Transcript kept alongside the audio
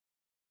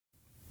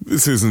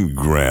This isn't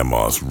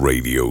Grandma's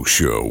radio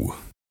show.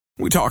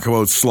 We talk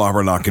about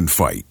slobber-knocking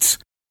fights,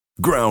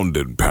 ground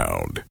and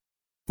pound,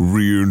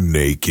 rear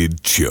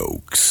naked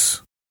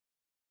chokes.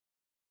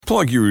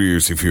 Plug your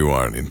ears if you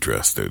aren't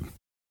interested.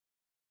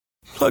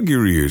 Plug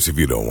your ears if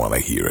you don't want to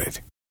hear it.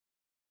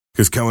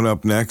 Because coming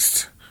up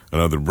next,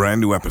 another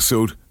brand new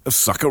episode of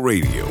Sucker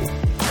Radio.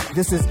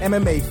 This is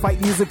MMA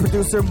fight music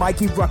producer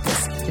Mikey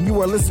Ruckus, and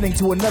you are listening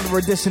to another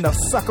edition of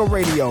Sucker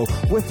Radio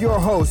with your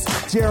host,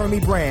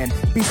 Jeremy Brand.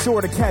 Be sure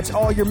to catch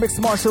all your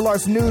mixed martial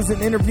arts news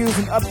and interviews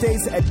and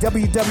updates at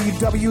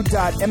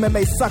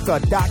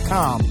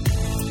www.mmasucker.com.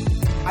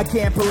 I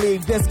can't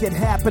believe this can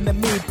happen to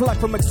me,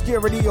 plucked from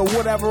obscurity or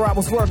whatever I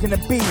was working to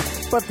be.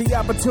 But the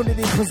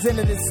opportunity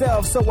presented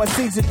itself, so I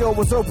seized the door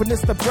was open.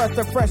 It's the breath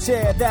of fresh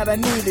air that I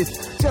needed.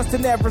 Just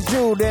an average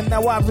dude, and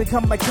now I've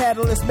become a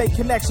catalyst. Make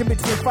connection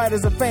between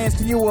fighters and fans,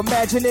 can you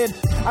imagine it?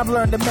 I've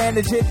learned to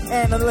manage it,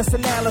 analyst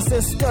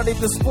analysis, studied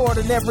the sport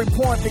at every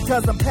point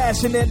because I'm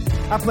passionate.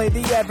 I play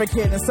the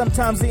advocate and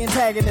sometimes the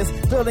antagonist,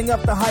 building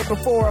up the hype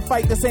before a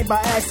fight. This ain't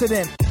by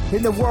accident.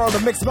 In the world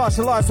of mixed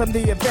martial arts, I'm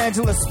the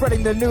evangelist,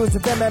 spreading the news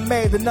of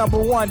MMA, the number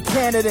one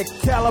candidate.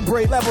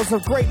 Calibrate levels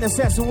of greatness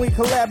as when we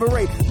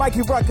collaborate.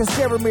 Mikey Ruckus,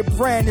 Jeremy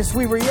Brand, as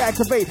we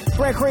reactivate.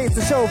 Brand creates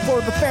the show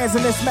for the fans,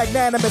 and it's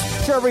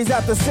magnanimous. Jury's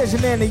out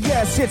decision, and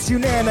yes, it's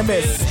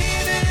unanimous.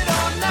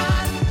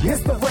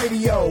 It's the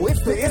radio,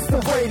 it's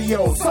the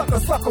radio, sucker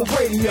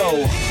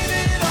radio.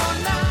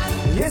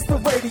 It's the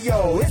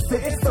radio, it's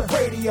the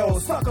radio,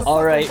 sucker.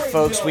 All right,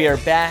 folks, we are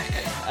back.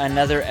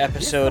 Another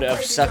episode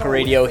of Sucker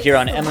Radio here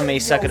on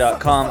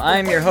MMAsucker.com.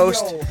 I'm your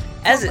host,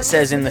 as it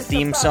says in the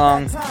theme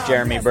song,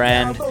 Jeremy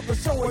Brand,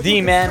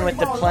 the man with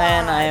the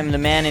plan. I am the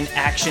man in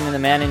action and the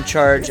man in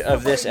charge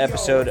of this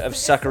episode of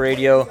Sucker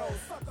Radio.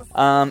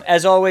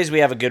 As always, we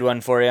have a good one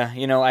for you.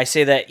 You know, I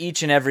say that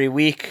each and every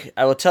week.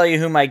 I will tell you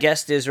who my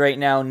guest is right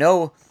now.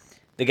 No,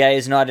 the guy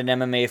is not an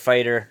MMA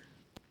fighter,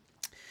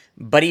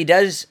 but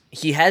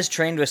he has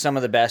trained with some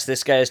of the best.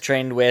 This guy has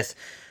trained with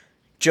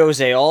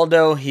Jose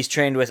Aldo. He's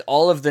trained with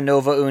all of the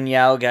Nova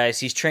União guys.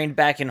 He's trained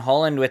back in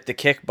Holland with the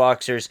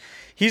kickboxers.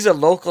 He's a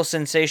local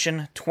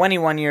sensation,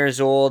 21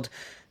 years old,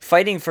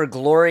 fighting for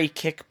Glory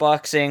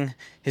Kickboxing.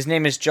 His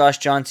name is Josh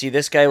Johnsey.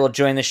 This guy will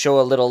join the show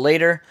a little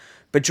later.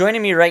 But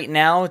joining me right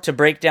now to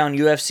break down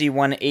UFC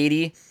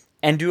 180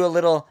 and do a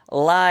little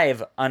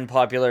live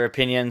unpopular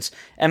opinions,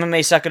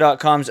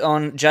 MMAsucker.com's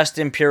own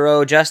Justin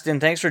Pirro.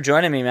 Justin, thanks for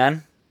joining me,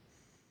 man.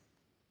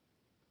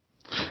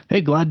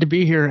 Hey, glad to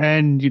be here.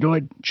 And you know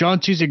what?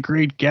 Johnsey's a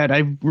great get.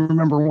 I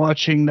remember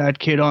watching that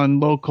kid on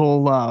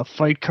local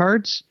fight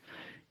cards.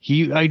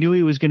 I knew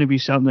he was going to be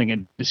something.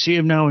 And to see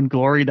him now in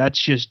Glory,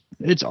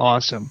 it's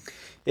awesome.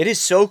 It is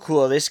so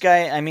cool. This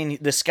guy, I mean,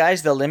 the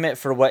sky's the limit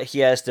for what he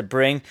has to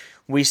bring.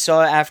 We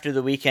saw after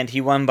the weekend,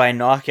 he won by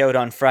knockout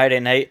on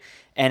Friday night.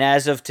 And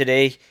as of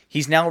today,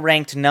 he's now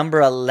ranked number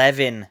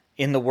 11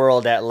 in the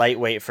world at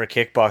lightweight for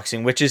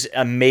kickboxing, which is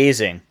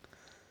amazing.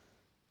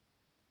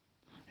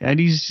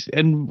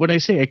 And when I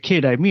say a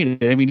kid, I mean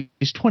it. I mean,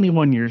 he's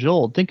 21 years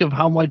old. Think of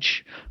how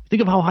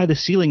high the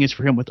ceiling is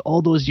for him with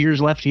all those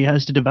years left he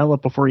has to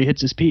develop before he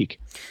hits his peak.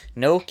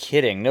 No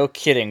kidding.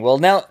 Well,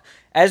 now,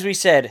 as we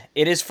said,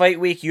 it is Fight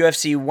Week,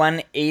 UFC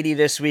 180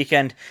 this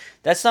weekend.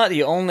 That's not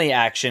the only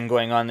action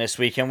going on this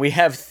weekend. We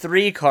have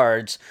 3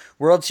 cards: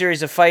 World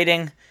Series of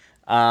Fighting,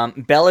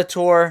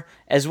 Bellator,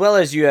 as well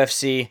as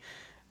UFC.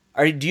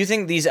 Do you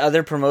think these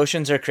other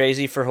promotions are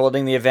crazy for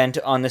holding the event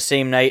on the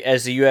same night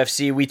as the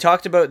UFC? We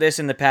talked about this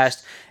in the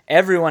past.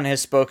 Everyone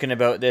has spoken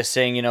about this,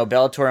 saying, you know,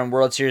 Bellator and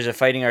World Series of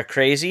Fighting are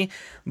crazy.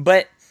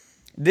 But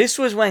this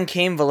was when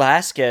Cain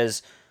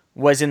Velasquez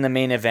was in the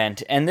main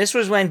event. And this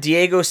was when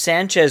Diego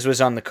Sanchez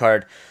was on the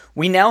card.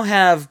 We now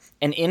have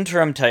an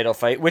interim title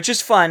fight, which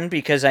is fun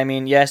because, I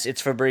mean, yes,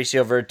 it's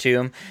Fabricio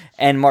Verdum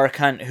and Mark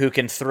Hunt who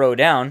can throw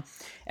down.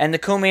 And the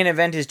co-main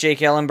event is Jake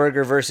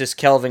Ellenberger versus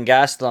Kelvin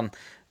Gastelum.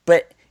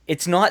 But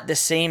it's not the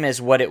same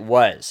as what it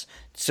was.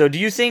 So do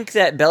you think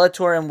that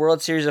Bellator and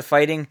World Series of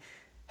Fighting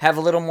have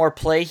a little more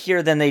play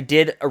here than they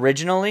did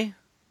originally?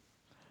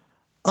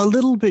 A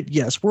little bit,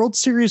 yes. World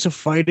Series of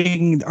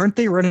Fighting, aren't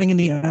they running in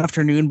the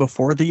afternoon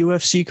before the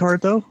UFC card,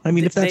 though? I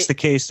mean, if that's the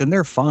case, then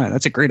they're fine.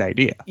 That's a great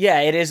idea.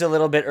 Yeah, it is a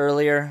little bit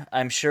earlier.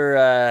 I'm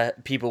sure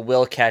people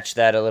will catch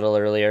that a little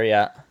earlier,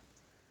 yeah.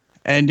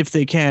 And if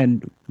they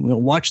can,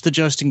 watch the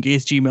Justin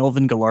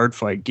Gaethje-Melvin Gillard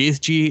fight.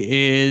 Gaethje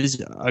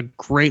is a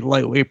great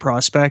lightweight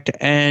prospect,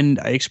 and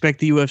I expect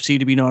the UFC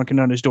to be knocking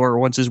on his door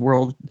once his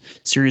World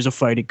Series of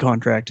Fighting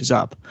contract is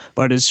up.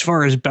 But as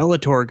far as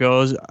Bellator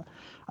goes,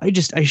 I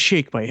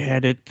shake my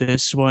head at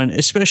this one,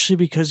 especially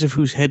because of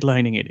who's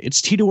headlining it.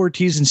 It's Tito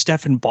Ortiz and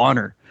Stephan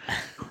Bonnar.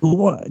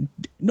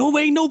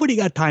 Nobody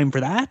got time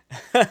for that.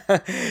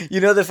 You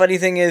know, the funny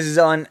thing is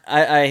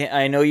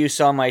I know you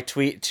saw my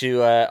tweet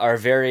to our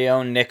very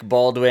own Nick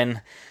Baldwin.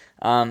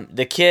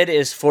 The kid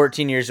is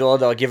 14 years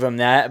old, I'll give him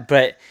that,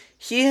 but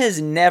he has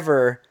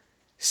never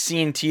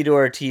seen Tito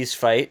Ortiz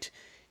fight.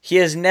 He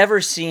has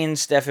never seen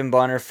Stephan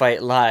Bonnar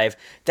fight live.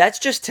 That's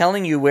just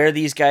telling you where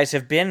these guys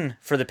have been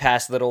for the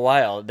past little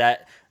while.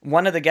 That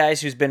one of the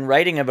guys who's been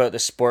writing about the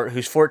sport,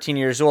 who's 14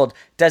 years old,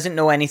 doesn't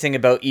know anything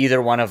about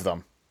either one of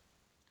them.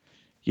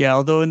 Yeah,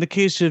 although in the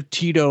case of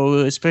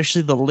Tito,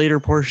 especially the later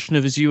portion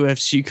of his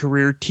UFC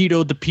career,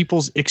 Tito, the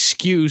people's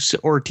excuse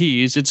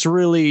Ortiz, it's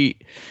really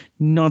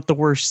not the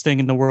worst thing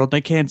in the world. And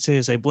I can't say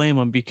as I blame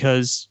him,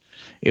 because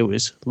it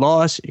was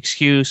loss,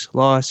 excuse,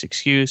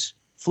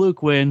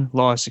 fluke win,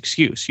 loss,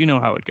 excuse. You know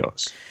how it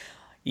goes.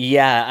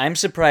 Yeah, I'm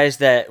surprised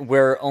that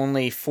we're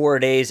only 4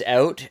 days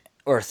out,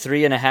 or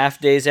 3.5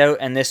 days out,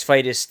 and this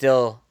fight is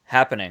still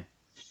happening.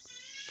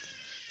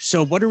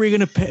 So what are we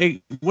going to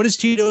pay? What is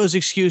Tito's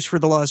excuse for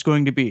the loss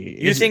going to be?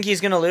 You think he's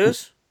going to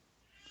lose?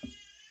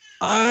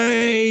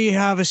 I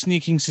have a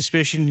sneaking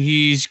suspicion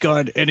he's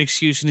got an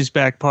excuse in his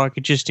back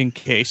pocket just in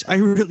case. I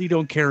really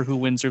don't care who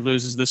wins or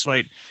loses this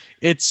fight.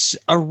 It's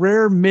a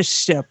rare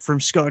misstep from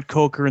Scott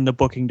Coker in the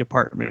booking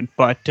department.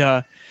 But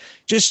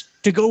just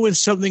to go with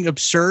something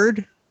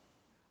absurd,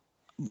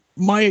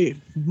 my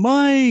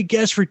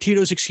guess for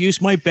Tito's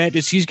excuse, my bet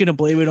is he's going to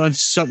blame it on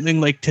something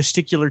like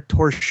testicular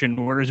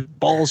torsion, where his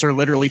balls are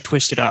literally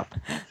twisted up.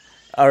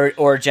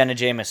 Or Jenna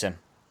Jameson.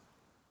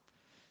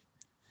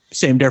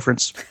 Same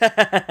difference.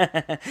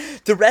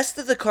 The rest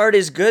of the card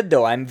is good,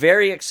 though. I'm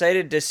very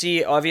excited to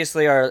see,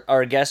 obviously,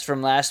 our guest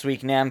from last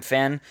week, Nam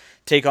Phen,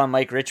 take on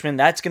Mike Richmond.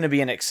 That's going to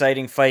be an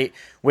exciting fight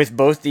with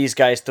both these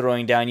guys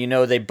throwing down. You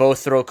know, they both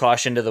throw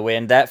caution to the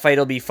wind. That fight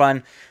will be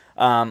fun.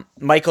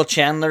 Michael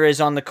Chandler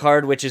is on the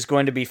card, which is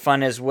going to be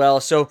fun as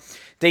well. So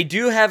they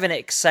do have an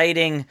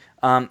exciting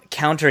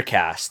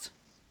countercast.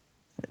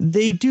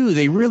 They do.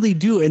 They really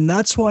do. And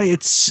that's why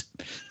it's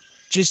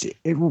just...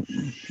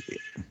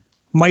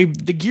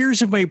 the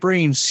gears of my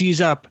brain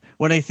seize up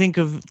when I think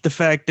of the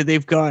fact that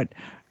they've got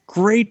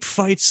great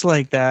fights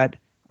like that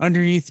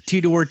underneath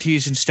Tito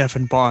Ortiz and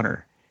Stephan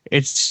Bonnar.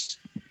 It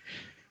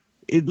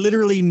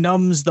literally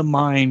numbs the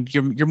mind.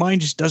 Your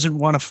mind just doesn't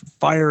want to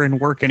fire and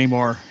work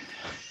anymore.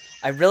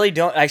 I really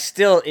don't.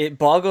 It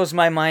boggles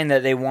my mind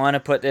that they want to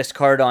put this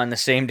card on the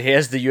same day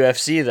as the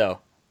UFC, though.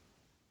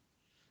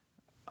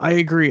 I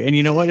agree. And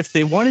you know what? If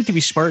they wanted to be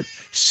smart,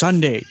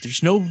 Sunday.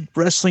 There's no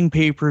wrestling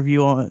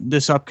pay-per-view on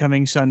this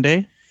upcoming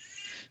Sunday.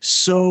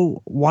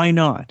 So why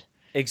not?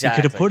 Exactly.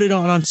 You could have put it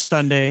on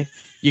Sunday.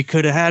 You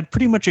could have had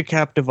pretty much a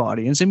captive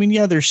audience. I mean,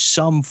 yeah, there's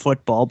some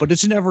football, but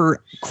it's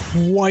never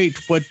quite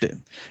what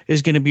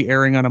is going to be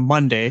airing on a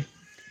Monday.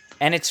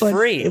 And it's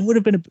free. It would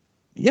have been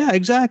yeah,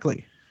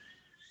 exactly.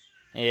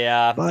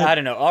 Yeah, but I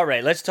don't know. All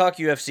right, let's talk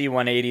UFC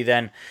 180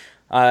 then.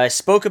 I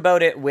spoke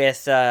about it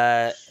with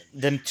the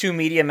two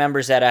media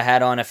members that I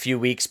had on a few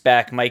weeks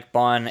back, Mike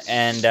Bond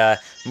and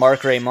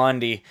Mark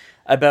Raimondi,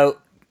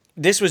 about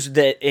this was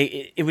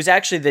it was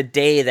actually the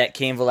day that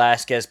Cain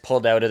Velasquez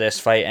pulled out of this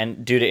fight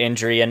and due to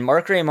injury, and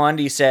Mark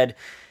Raimondi said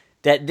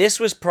that this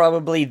was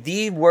probably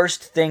the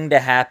worst thing to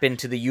happen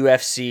to the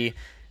UFC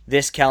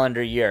this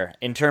calendar year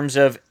in terms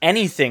of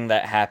anything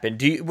that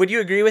happened. Would you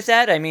agree with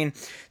that? I mean,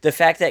 the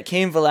fact that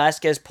Cain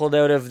Velasquez pulled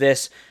out of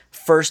this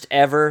first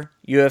ever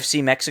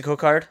UFC Mexico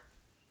card?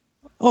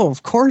 Oh,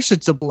 of course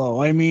it's a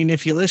blow. I mean,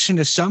 if you listen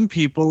to some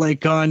people,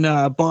 like on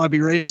Bobby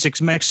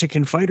Razek's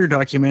Mexican Fighter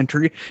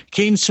documentary,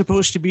 Cain's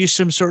supposed to be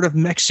some sort of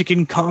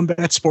Mexican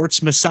combat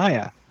sports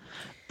messiah.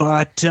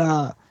 But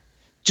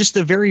just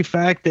the very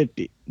fact that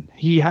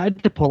he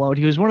had to pull out,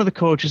 he was one of the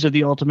coaches of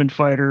the Ultimate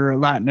Fighter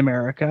Latin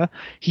America.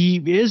 He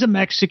is a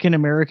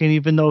Mexican-American,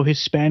 even though his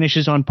Spanish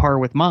is on par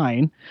with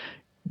mine.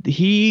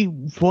 He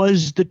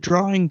was the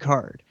drawing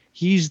card.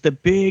 He's the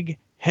big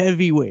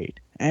heavyweight.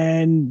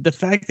 And the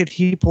fact that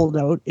he pulled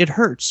out, it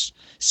hurts.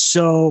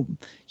 So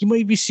you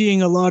might be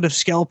seeing a lot of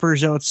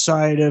scalpers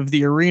outside of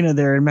the arena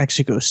there in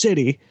Mexico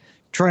City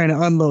trying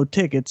to unload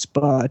tickets.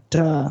 But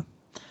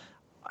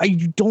I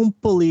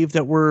don't believe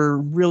that we're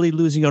really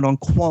losing out on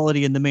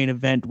quality in the main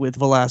event with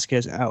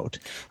Velasquez out.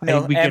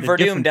 No, and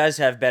Verdum does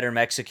have better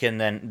Mexican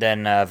than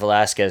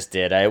Velasquez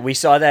did. We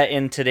saw that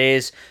in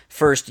today's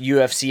first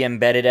UFC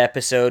Embedded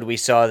episode. We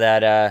saw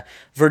that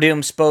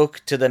Verdum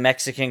spoke to the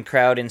Mexican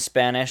crowd in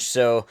Spanish,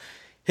 so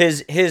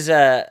his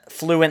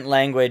fluent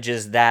language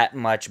is that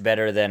much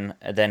better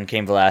than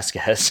Cain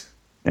Velasquez.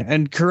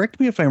 And correct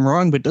me if I'm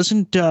wrong, but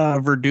doesn't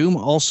Verdum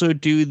also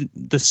do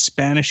the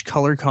Spanish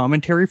color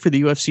commentary for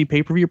the UFC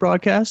pay-per-view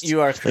broadcast? You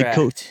are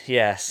correct,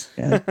 yes.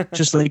 Yeah,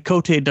 just like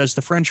Cote does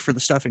the French for the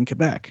stuff in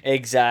Quebec.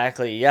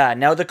 Exactly, yeah.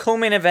 Now, the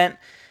co-main event,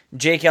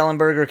 Jake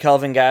Ellenberger,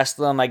 Kelvin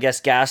Gastelum. I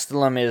guess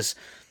Gastelum is,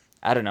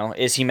 I don't know,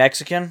 is he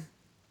Mexican?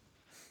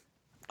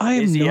 I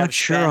am not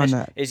sure on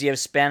that. Is he of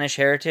Spanish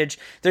heritage?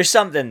 There's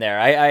something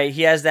there.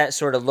 He has that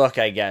sort of look,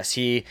 I guess.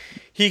 He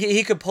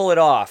could pull it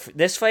off.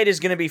 This fight is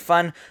going to be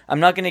fun. I'm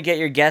not going to get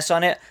your guess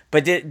on it,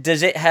 but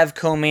does it have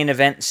co-main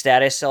event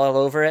status all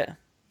over it?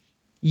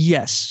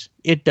 Yes,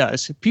 it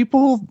does.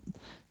 People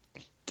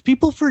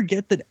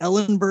forget that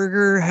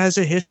Ellenberger has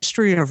a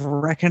history of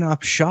wrecking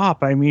up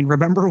shop. I mean,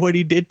 remember what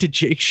he did to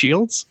Jake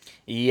Shields?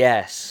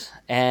 Yes.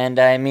 And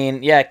I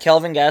mean, yeah,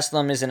 Kelvin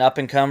Gastelum is an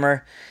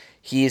up-and-comer.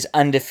 He's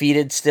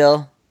undefeated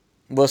still.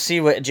 We'll see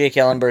what Jake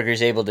Ellenberger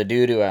is able to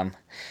do to him.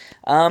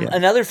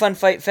 Another fun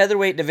fight,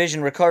 featherweight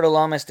division, Ricardo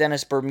Lamas,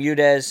 Dennis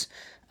Bermudez.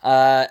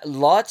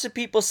 Lots of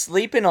people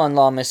sleeping on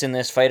Lamas in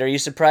this fight. Are you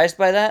surprised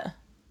by that?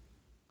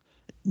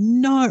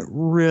 Not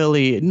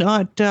really.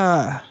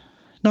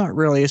 Not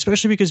really,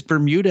 especially because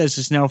Bermudez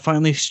is now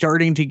finally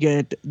starting to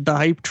get the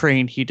hype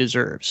train he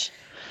deserves.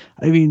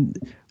 I mean,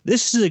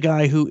 this is a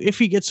guy who, if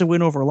he gets a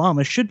win over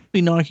Lama, should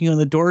be knocking on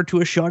the door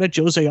to a shot at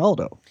Jose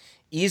Aldo.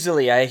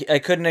 Easily. I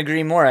couldn't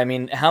agree more. I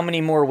mean, how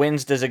many more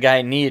wins does a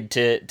guy need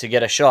to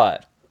get a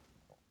shot?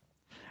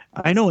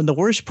 I know, and the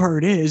worst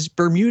part is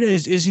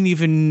Bermudez isn't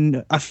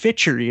even a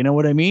fitcher, you know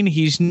what I mean?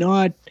 He's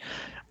not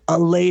a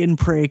lay and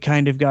pray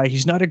kind of guy.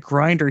 He's not a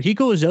grinder. He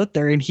goes out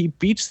there and he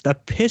beats the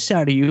piss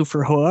out of you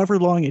for however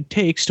long it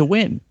takes to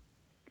win.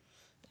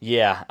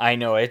 Yeah, I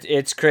know.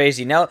 It's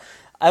crazy. Now,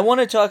 I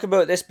want to talk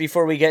about this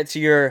before we get to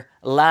your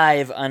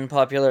live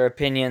unpopular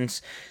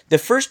opinions. The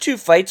first two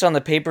fights on the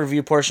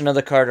pay-per-view portion of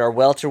the card are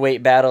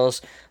welterweight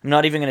battles. I'm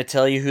not even going to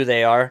tell you who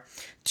they are.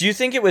 Do you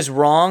think it was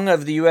wrong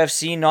of the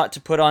UFC not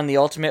to put on the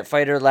Ultimate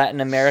Fighter Latin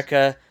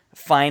America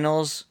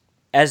finals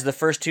as the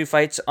first two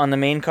fights on the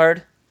main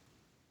card?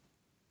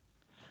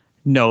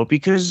 No,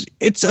 because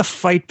it's a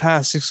Fight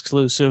Pass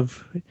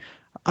exclusive.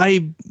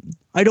 I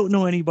don't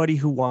know anybody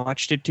who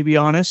watched it, to be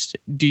honest.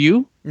 Do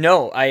you?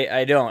 No,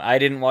 I don't. I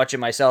didn't watch it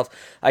myself.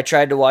 I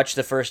tried to watch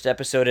the first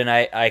episode, and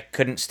I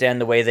couldn't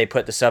stand the way they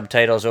put the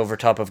subtitles over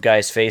top of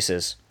guys'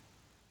 faces.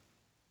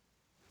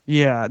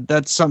 Yeah,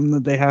 that's something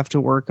that they have to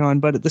work on.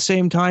 But at the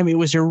same time, it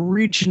was a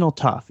regional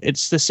tough.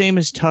 It's the same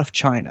as Tough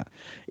China.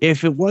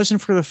 If it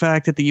wasn't for the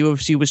fact that the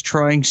UFC was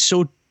trying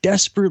so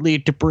desperately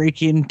to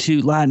break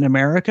into Latin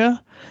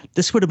America,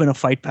 this would have been a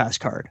Fight Pass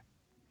card.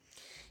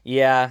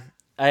 Yeah,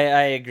 I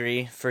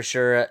agree for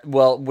sure.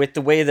 Well, with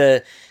the way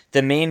the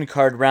main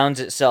card rounds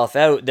itself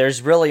out,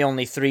 there's really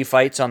only 3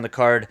 fights on the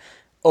card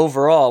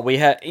overall. We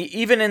have,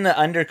 even in the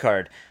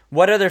undercard,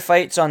 what other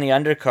fights on the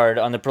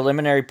undercard, on the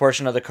preliminary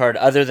portion of the card,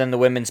 other than the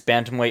women's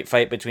bantamweight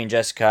fight between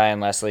Jessica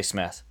and Leslie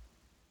Smith?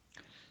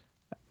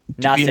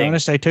 Nothing. To be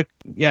honest,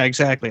 yeah,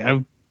 exactly.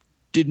 I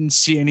didn't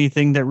see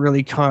anything that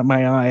really caught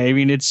my eye. I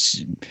mean,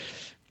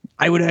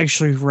 I would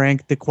actually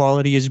rank the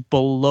quality as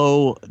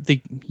below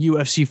the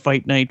UFC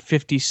Fight Night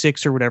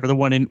 56 or whatever, the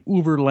one in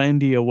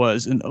Uberlandia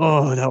was. And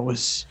that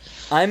was...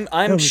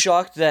 I'm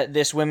shocked that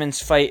this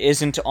women's fight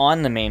isn't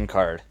on the main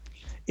card.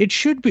 It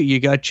should be. You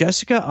got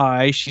Jessica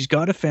Ai, she's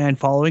got a fan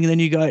following, and then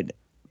you got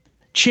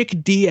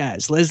Chick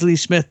Diaz, Leslie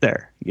Smith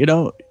there. You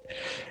know,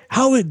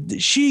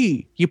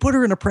 you put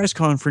her in a press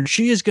conference,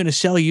 she is going to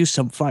sell you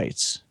some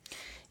fights.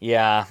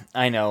 Yeah,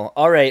 I know.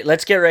 All right,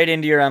 let's get right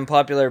into your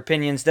unpopular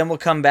opinions. Then we'll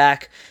come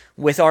back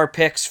with our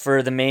picks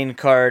for the main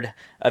card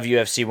of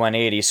UFC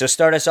 180. So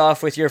start us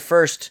off with your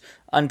first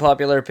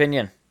unpopular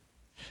opinion.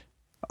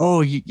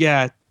 Oh,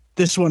 yeah.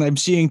 This one, I'm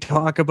seeing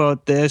talk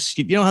about this.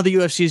 You know how the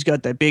UFC's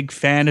got that big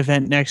fan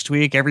event next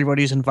week?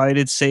 Everybody's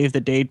invited, save the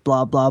date,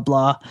 blah, blah,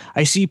 blah.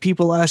 I see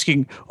people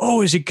asking,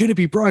 is it going to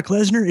be Brock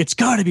Lesnar? It's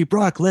got to be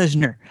Brock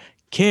Lesnar.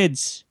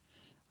 Kids,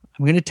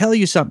 I'm going to tell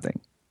you something.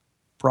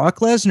 Brock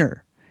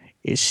Lesnar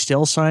is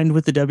still signed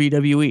with the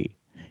WWE.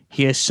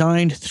 He is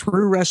signed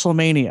through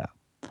WrestleMania.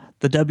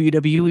 The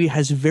WWE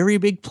has very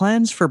big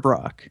plans for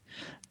Brock.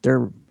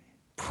 They're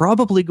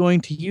probably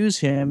going to use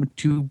him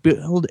to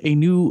build a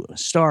new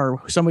star,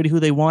 somebody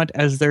who they want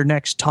as their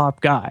next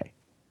top guy.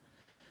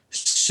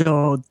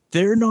 So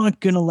they're not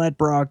going to let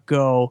Brock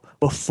go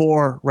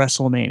before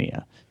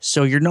WrestleMania.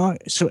 So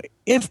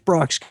if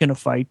Brock's going to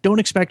fight, don't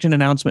expect an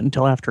announcement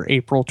until after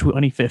April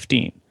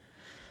 2015.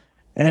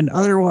 And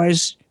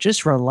otherwise,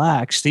 just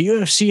relax. The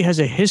UFC has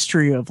a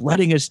history of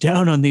letting us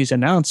down on these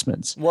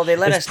announcements. Well, they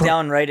let us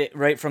down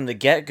right from the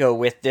get-go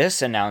with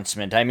this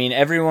announcement. I mean,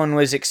 everyone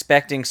was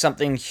expecting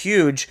something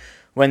huge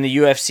when the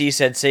UFC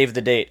said save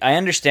the date. I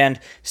understand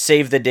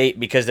save the date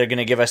because they're going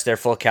to give us their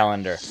full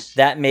calendar.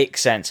 That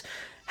makes sense.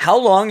 How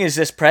long is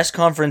this press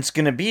conference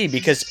going to be?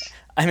 Because,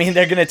 I mean,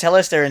 they're going to tell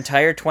us their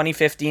entire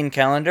 2015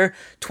 calendar.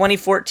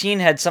 2014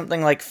 had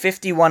something like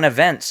 51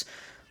 events.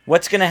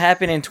 What's going to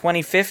happen in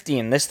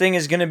 2015? This thing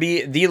is going to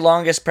be the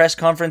longest press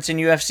conference in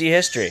UFC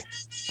history.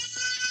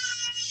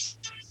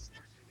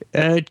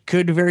 It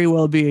could very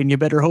well be, and you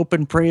better hope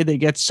and pray they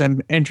get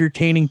some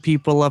entertaining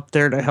people up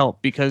there to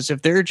help, because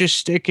if they're just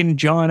sticking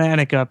John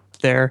Anik up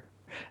there,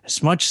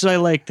 as much as I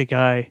like the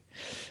guy,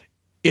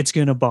 it's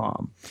going to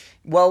bomb.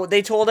 Well,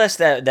 they told us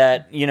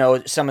that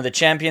some of the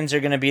champions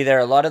are going to be there.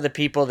 A lot of the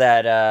people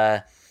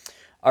that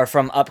are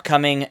from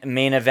upcoming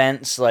main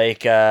events,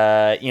 like,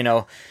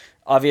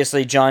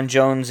 obviously, John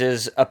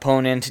Jones's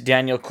opponent,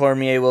 Daniel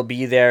Cormier, will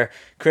be there.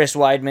 Chris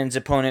Weidman's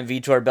opponent,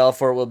 Vitor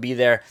Belfort, will be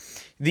there.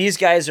 These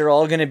guys are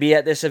all going to be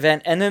at this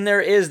event. And then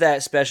there is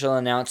that special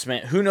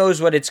announcement. Who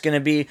knows what it's going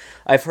to be?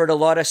 I've heard a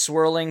lot of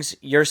swirlings.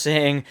 You're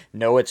saying,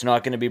 no, it's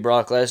not going to be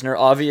Brock Lesnar.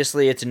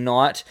 Obviously, it's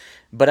not.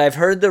 But I've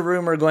heard the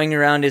rumor going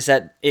around is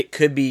that it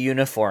could be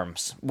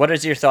uniforms. What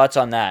is your thoughts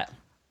on that?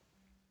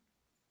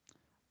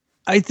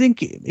 I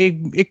think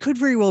it could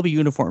very well be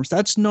uniforms.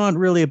 That's not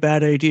really a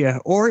bad idea.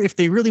 Or if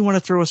they really want to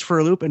throw us for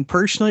a loop, and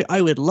personally,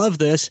 I would love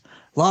this,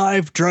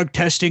 live drug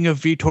testing of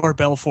Vitor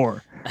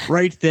Belfort.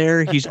 right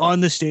there. He's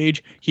on the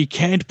stage. He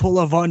can't pull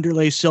a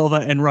Wanderlei Silva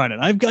and run.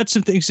 And I've got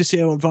some things to say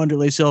about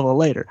Wanderlei Silva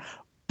later.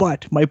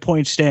 But my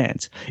point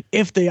stands.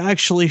 If they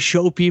actually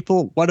show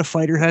people what a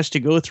fighter has to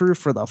go through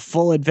for the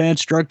full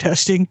advanced drug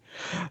testing,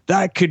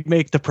 that could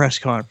make the press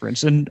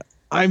conference. And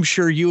I'm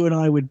sure you and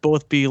I would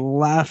both be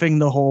laughing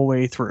the whole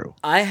way through.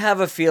 I have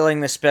a feeling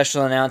the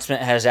special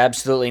announcement has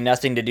absolutely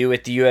nothing to do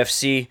with the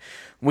UFC.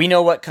 We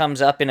know what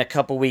comes up in a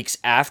couple weeks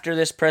after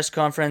this press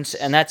conference,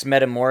 and that's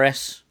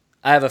Metamoris.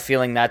 I have a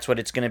feeling that's what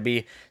it's going to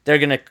be. They're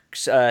going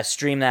to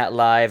stream that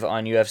live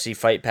on UFC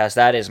Fight Pass.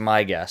 That is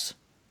my guess.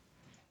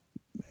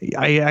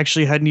 I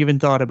actually hadn't even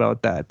thought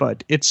about that,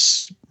 but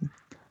it's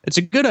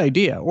a good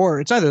idea. Or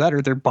it's either that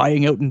or they're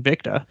buying out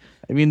Invicta.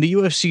 I mean, the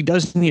UFC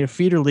does need a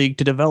feeder league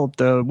to develop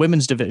the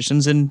women's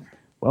divisions, and,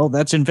 well,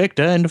 that's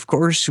Invicta. And, of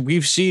course,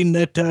 we've seen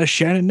that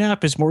Shannon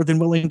Knapp is more than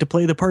willing to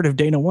play the part of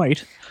Dana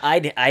White.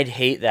 I'd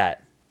hate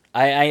that.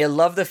 I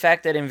love the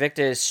fact that Invicta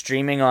is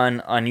streaming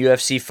on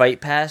UFC Fight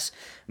Pass,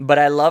 but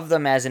I love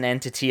them as an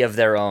entity of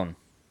their own.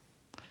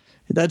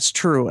 That's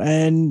true,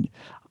 and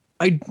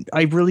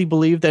I really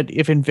believe that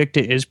if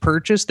Invicta is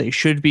purchased, they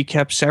should be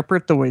kept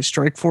separate the way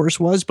Strikeforce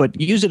was, but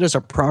use it as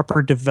a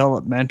proper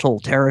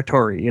developmental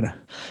territory. You know,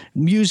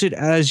 use it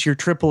as your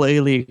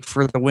AAA league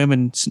for the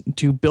women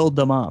to build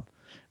them up.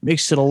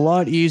 Makes it a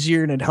lot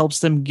easier, and it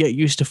helps them get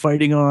used to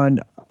fighting on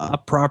a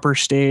proper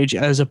stage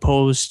as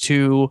opposed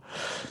to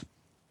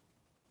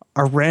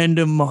a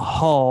random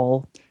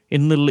hall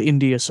in Little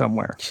India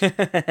somewhere.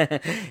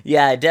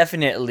 Yeah,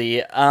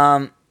 definitely.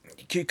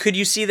 Could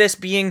you see this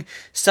being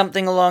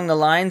something along the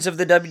lines of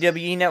the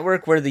WWE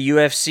Network where the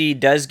UFC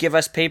does give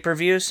us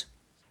pay-per-views?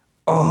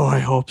 Oh, I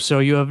hope so.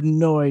 You have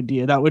no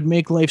idea. That would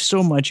make life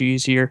so much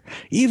easier.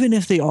 Even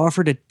if they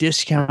offered a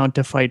discount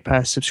to Fight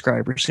Pass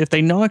subscribers, if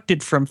they knocked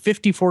it from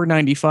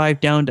 $54.95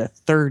 down to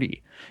 $30,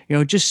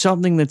 just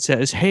something that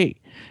says, hey,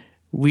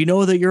 we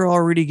know that you're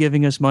already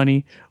giving us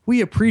money.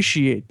 We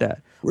appreciate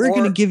that. We're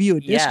going to give you a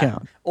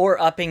discount. Or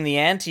upping the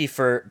ante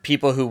for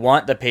people who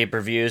want the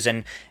pay-per-views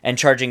and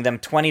charging them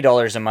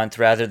 $20 a month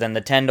rather than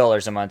the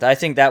 $10 a month. I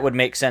think that would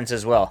make sense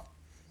as well.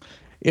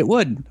 It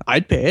would.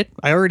 I'd pay it.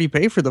 I already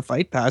pay for the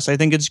Fight Pass. I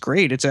think it's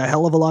great. It's a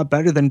hell of a lot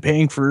better than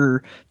paying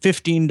for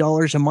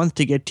 $15 a month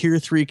to get Tier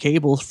 3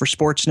 cable for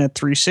Sportsnet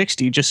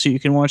 360 just so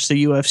you can watch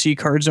the UFC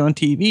cards on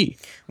TV.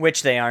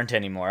 Which they aren't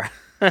anymore.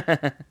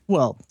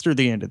 Well, through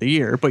the end of the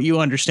year, but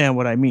you understand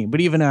what I mean. But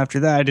even after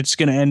that, it's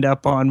going to end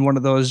up on one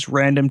of those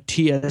random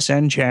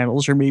TSN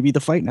channels or maybe the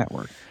Fight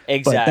Network.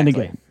 Exactly. But then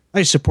again,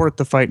 I support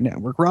the Fight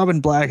Network. Robin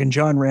Black and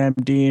John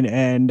Ramdeen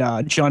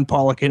and John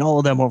Pollock and all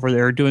of them over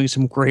there are doing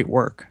some great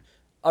work.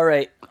 All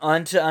right,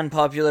 on to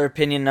unpopular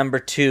opinion number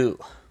 2.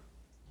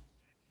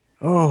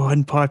 Oh,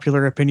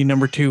 unpopular opinion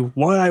number 2.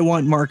 Why I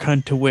want Mark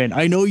Hunt to win.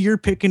 I know you're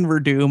picking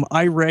Verdum.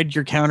 I read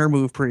your counter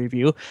move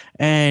preview,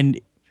 and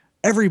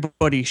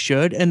everybody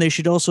should, and they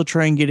should also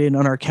try and get in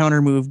on our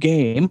counter move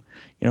game.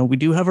 We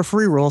do have a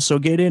free roll, so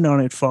get in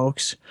on it,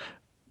 folks.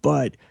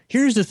 But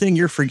here's the thing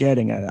you're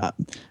forgetting.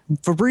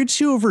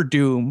 Fabrizio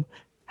Verdum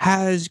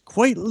has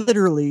quite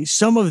literally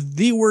some of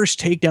the worst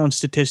takedown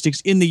statistics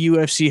in the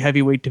UFC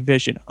heavyweight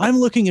division. I'm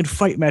looking at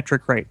Fight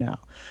Metric right now.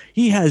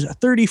 He has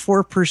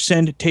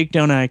 34%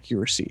 takedown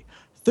accuracy,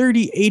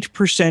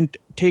 38%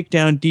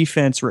 takedown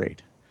defense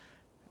rate,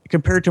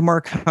 compared to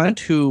Mark Hunt,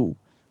 who,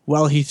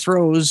 while he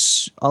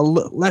throws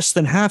less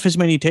than half as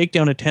many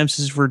takedown attempts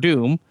as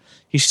Verdum,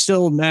 he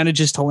still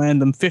manages to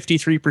land them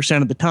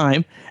 53% of the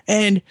time.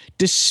 And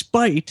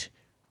despite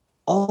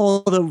all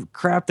the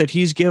crap that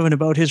he's given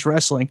about his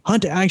wrestling,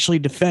 Hunt actually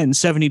defends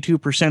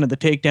 72% of the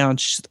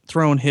takedowns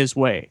thrown his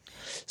way.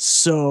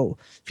 So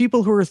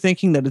people who are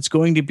thinking that it's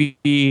going to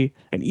be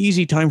an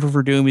easy time for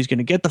Verdum, he's going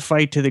to get the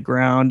fight to the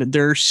ground,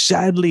 they're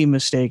sadly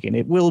mistaken.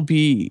 It will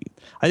be,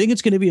 I think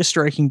it's going to be a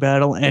striking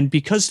battle. And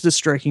because of the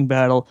striking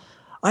battle,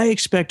 I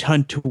expect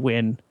Hunt to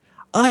win.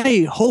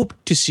 I hope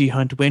to see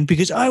Hunt win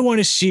because I want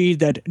to see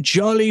that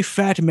jolly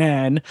fat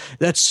man,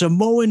 that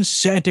Samoan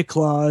Santa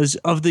Claus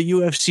of the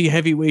UFC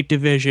heavyweight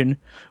division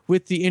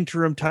with the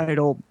interim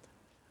title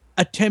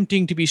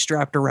attempting to be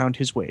strapped around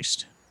his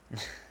waist.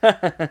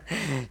 How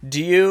do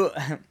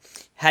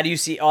you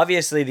see,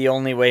 obviously the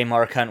only way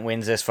Mark Hunt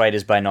wins this fight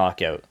is by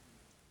knockout.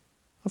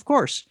 Of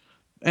course.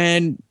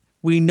 And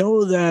we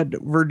know that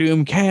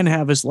Verdum can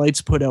have his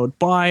lights put out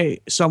by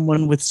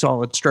someone with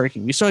solid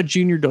striking. We saw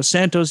Junior Dos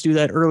Santos do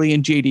that early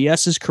in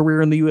JDS's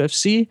career in the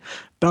UFC,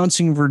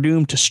 bouncing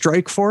Verdum to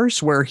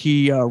Strikeforce, where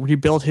he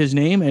rebuilt his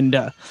name and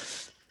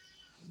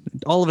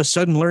all of a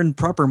sudden learned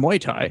proper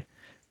Muay Thai.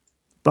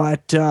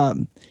 But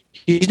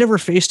he's never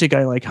faced a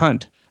guy like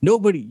Hunt.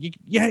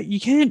 You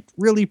can't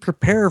really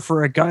prepare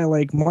for a guy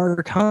like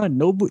Mark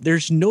Hunt.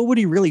 There's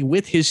nobody really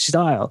with his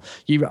style.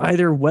 You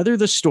either weather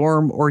the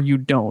storm or you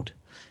don't.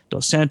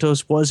 Dos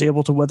Santos was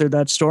able to weather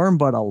that storm,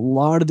 but a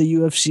lot of the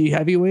UFC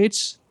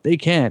heavyweights, they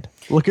can't.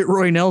 Look at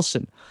Roy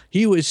Nelson.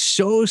 He was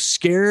so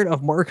scared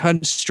of Mark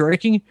Hunt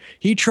striking,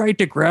 he tried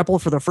to grapple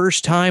for the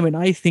first time in,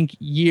 I think,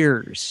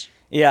 years.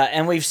 Yeah,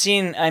 and we've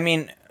seen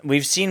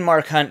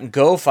Mark Hunt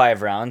go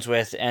 5 rounds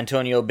with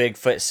Antonio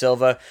Bigfoot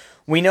Silva.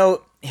 We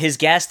know his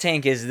gas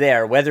tank is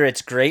there. Whether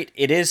it's great,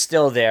 it is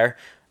still there.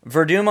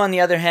 Verdum, on the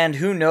other hand,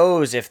 who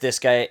knows if this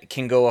guy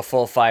can go a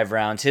full 5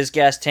 rounds. His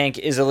gas tank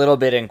is a little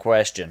bit in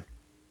question.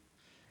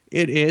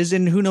 It is,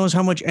 and who knows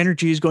how much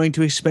energy he's going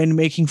to expend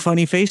making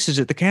funny faces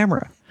at the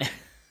camera.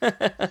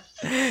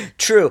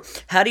 True.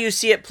 How do you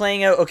see it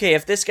playing out? Okay,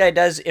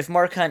 if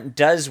Mark Hunt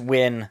does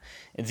win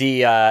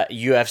the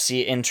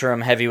UFC interim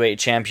heavyweight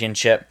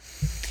championship,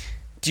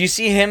 do you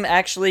see him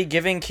actually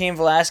giving Cain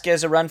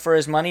Velasquez a run for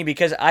his money?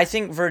 Because I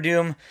think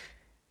Verdum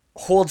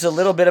holds a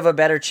little bit of a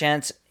better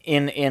chance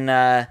in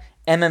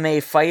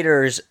MMA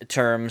fighters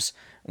terms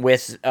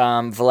with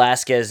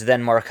Velasquez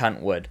than Mark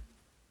Hunt would.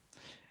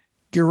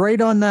 You're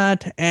right on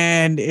that,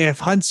 and if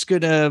Hunt's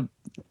gonna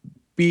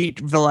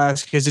beat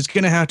Velasquez, it's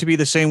gonna have to be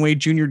the same way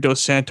Junior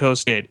Dos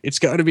Santos did. It's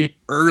got to be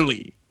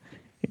early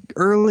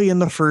in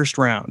the first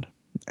round,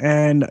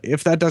 and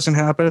if that doesn't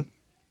happen,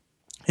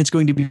 it's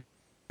going to be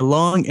a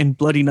long and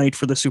bloody night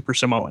for the Super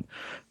Samoan.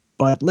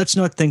 But let's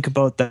not think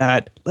about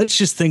that. Let's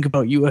just think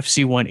about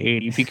UFC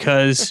 180,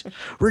 because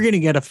we're going to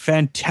get a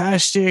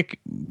fantastic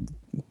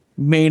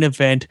main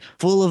event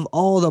full of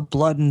all the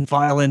blood and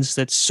violence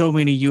that so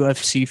many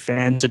UFC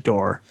fans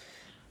adore.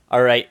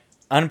 All right.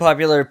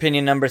 Unpopular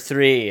opinion number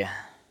 3.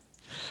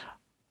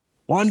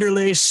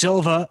 Wanderlei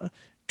Silva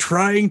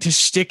trying to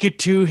stick it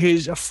to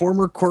his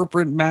former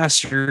corporate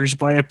masters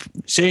by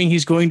saying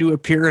he's going to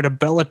appear at a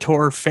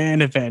Bellator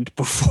fan event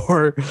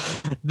before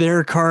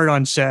their card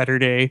on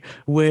Saturday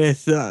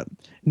with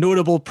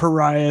notable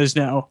pariahs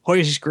now,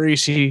 Royce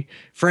Gracie,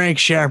 Frank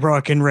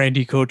Shamrock, and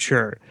Randy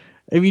Couture.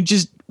 I mean,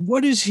 just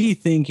what is he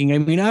thinking? I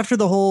mean, after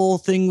the whole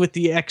thing with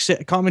the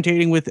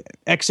commentating with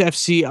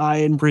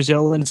XFCI in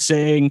Brazil and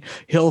saying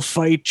he'll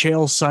fight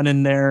Chael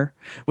Sonnen there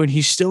when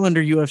he's still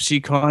under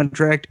UFC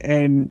contract,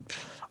 and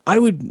I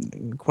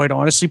would, quite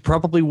honestly,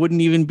 probably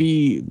wouldn't even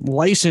be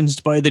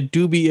licensed by the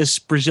dubious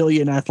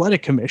Brazilian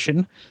Athletic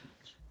Commission.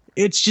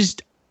 It's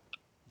just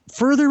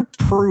further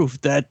proof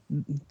that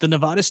the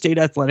Nevada State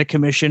Athletic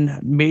Commission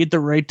made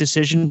the right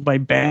decision by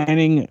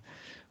banning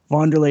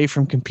Wanderlei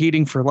from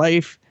competing for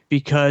life,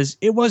 because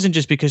it wasn't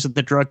just because of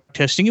the drug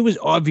testing. It was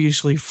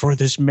obviously for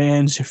this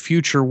man's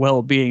future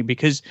well-being,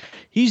 because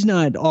he's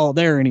not all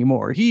there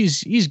anymore.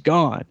 He's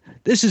gone.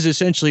 This is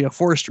essentially a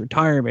forced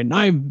retirement.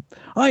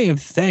 I am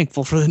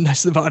thankful for the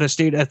Nevada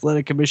State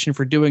Athletic Commission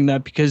for doing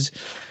that, because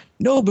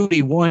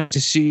nobody wants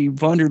to see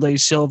Wanderlei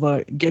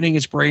Silva getting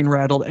his brain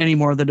rattled any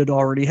more than it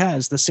already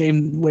has, the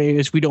same way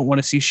as we don't want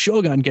to see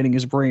Shogun getting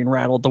his brain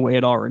rattled the way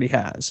it already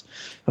has.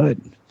 But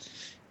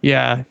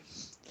yeah,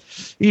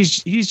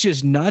 he's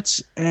just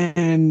nuts,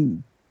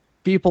 and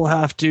people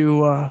have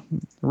to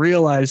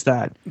realize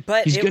that.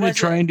 But he's going to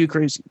try and do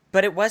crazy.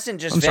 But it wasn't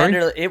just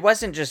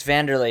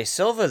Wanderlei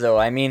Silva, though.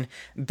 I mean,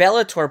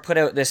 Bellator put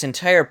out this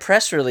entire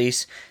press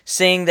release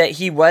saying that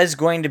he was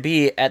going to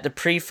be at the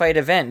pre-fight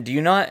event. Do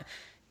you not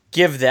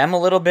give them a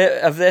little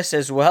bit of this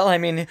as well? I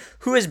mean,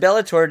 who is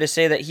Bellator to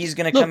say that he's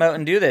going to come out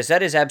and do this?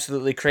 That is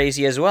absolutely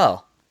crazy as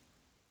well.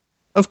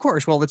 Of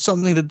course. Well, it's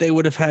something that they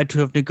would have had to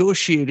have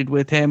negotiated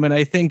with him. And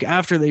I think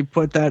after they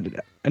put that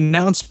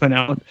announcement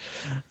out,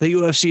 the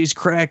UFC's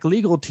crack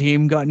legal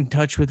team got in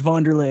touch with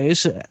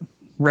Wanderlei's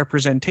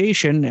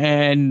representation,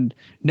 and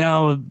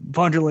now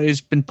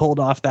Wanderlei's been pulled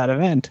off that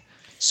event.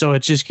 So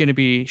it's just going to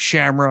be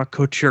Shamrock,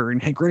 Couture,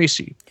 and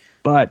Gracie.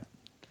 But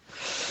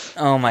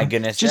oh my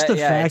goodness, just the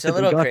fact it's a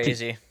little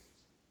crazy.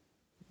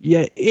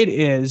 Yeah, it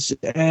is.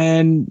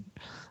 And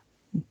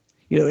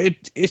you know,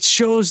 it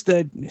shows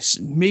that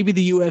maybe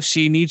the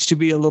UFC needs to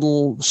be a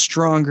little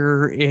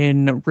stronger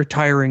in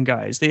retiring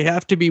guys. They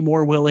have to be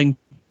more willing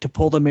to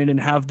pull them in and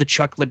have the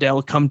Chuck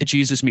Liddell come to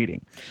Jesus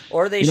meeting.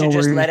 Or they should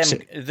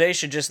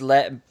just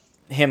let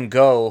him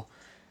go.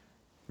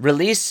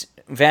 Release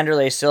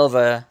Wanderlei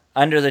Silva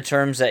under the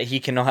terms that he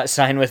cannot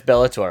sign with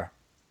Bellator.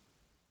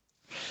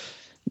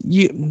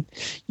 You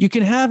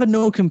can have a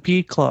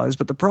no-compete clause,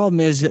 but the problem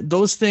is that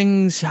those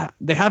things,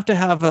 they have to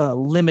have a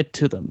limit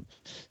to them.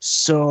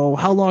 So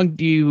how long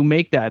do you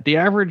make that? The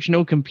average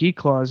no-compete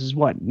clause is,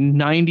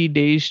 90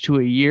 days to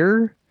a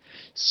year?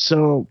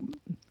 So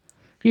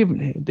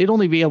they'd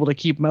only be able to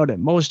keep them out at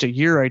most a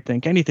year, I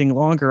think. Anything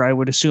longer, I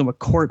would assume a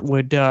court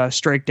would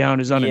strike down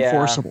as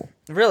unenforceable.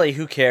 Yeah. Really,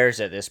 who cares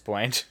at this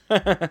point?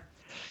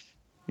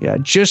 Yeah,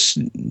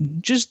 just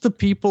the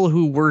people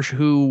who worship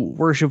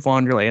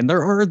Wanderlei, and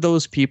there are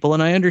those people,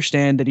 and I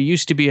understand that he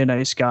used to be a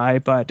nice guy,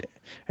 but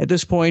at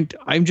this point,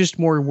 I'm just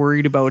more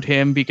worried about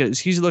him because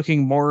he's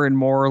looking more and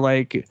more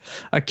like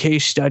a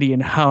case study in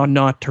how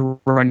not to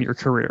run your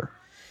career.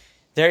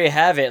 There you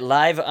have it,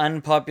 live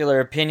unpopular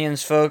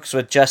opinions, folks,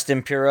 with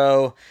Justin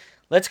Pirro.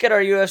 Let's get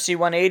our UFC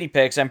 180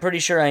 picks. I'm pretty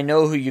sure I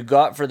know who you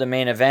got for the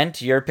main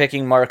event. You're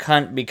picking Mark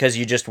Hunt because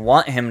you just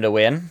want him to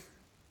win.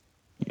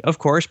 Of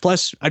course.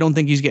 Plus, I don't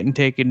think he's getting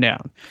taken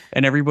down.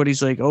 And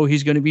everybody's like, "Oh,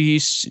 he's going to be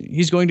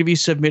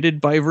submitted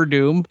by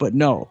Verdum." But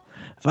no,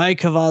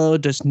 Cavallo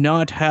does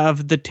not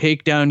have the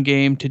takedown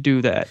game to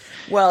do that.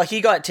 Well,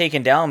 he got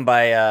taken down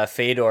by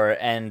Fedor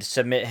and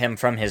submit him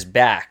from his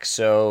back.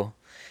 So,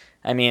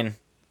 I mean,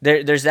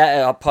 there's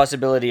that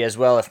possibility as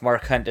well if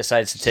Mark Hunt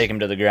decides to take him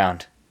to the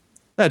ground.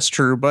 That's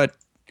true, but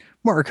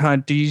Mark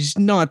Hunt, he's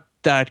not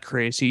that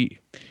crazy.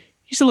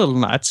 He's a little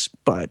nuts,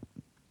 but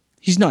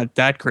he's not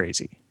that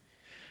crazy.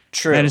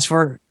 True. And as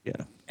far,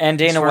 yeah. And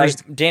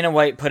Dana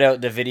White put out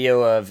the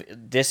video of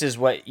this is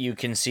what you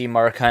can see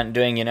Mark Hunt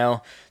doing, you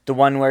know, the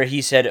one where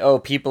he said, "Oh,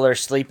 people are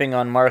sleeping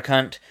on Mark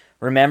Hunt.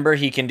 Remember,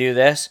 he can do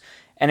this."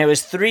 And it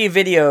was 3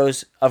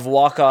 videos of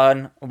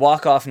walk-off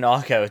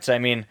knockouts. I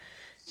mean,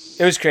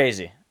 it was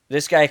crazy.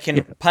 This guy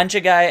can punch a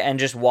guy and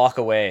just walk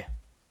away.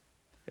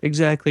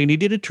 Exactly, and he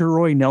did it to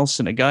Roy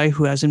Nelson, a guy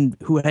who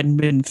hadn't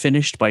been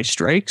finished by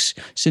strikes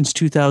since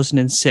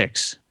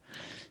 2006.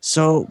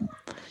 So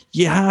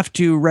you have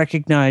to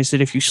recognize that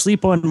if you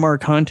sleep on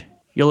Mark Hunt,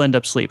 you'll end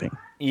up sleeping.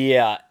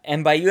 Yeah,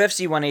 and by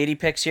UFC 180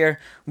 picks here,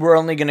 we're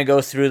only going to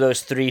go through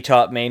those 3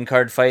 top main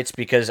card fights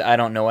because I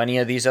don't know any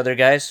of these other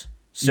guys.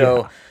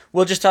 So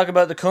we'll just talk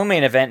about the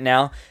co-main event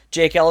now.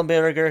 Jake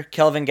Ellenberger,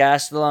 Kelvin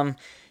Gastelum.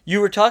 You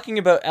were talking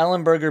about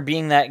Ellenberger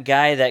being that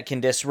guy that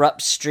can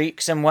disrupt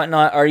streaks and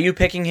whatnot. Are you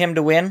picking him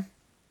to win?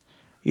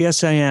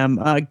 Yes, I am.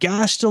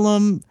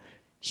 Gastelum,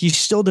 he's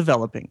still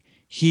developing.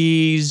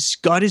 He's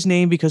got his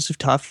name because of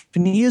tough,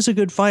 and he is a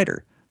good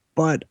fighter.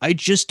 But I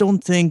just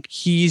don't think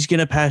he's going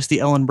to pass the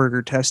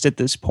Ellenberger test at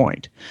this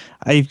point.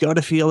 I've got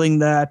a feeling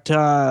that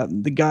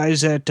the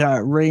guys at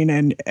Reign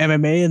and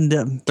MMA,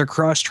 and they're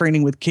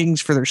cross-training with Kings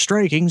for their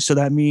striking, so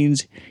that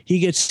means he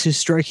gets his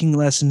striking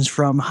lessons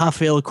from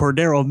Rafael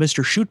Cordero,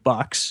 Mr.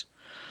 Shootbox.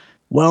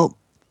 Well,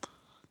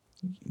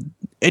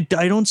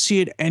 I don't see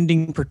it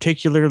ending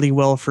particularly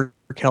well for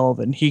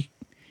Kelvin.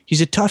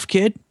 He's a tough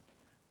kid,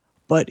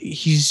 but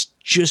he's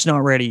just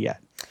not ready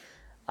yet.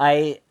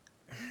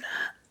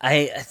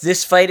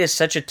 This fight is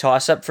such a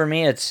toss-up for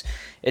me. It's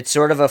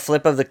sort of a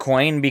flip of the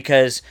coin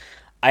because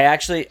I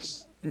actually,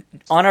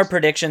 on our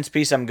predictions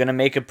piece, I'm going to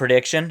make a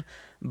prediction,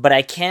 but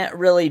I can't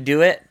really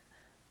do it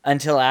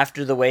until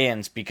after the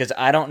weigh-ins because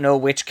I don't know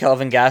which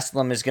Kelvin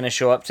Gastelum is going to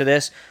show up to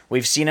this.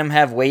 We've seen him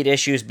have weight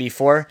issues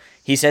before.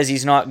 He says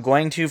he's not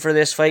going to for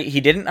this fight.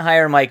 He didn't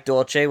hire Mike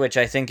Dolce, which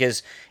I think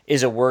is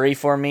a worry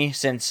for me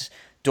since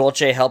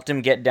Dolce helped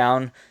him get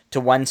down to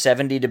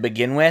 170 to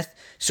begin with.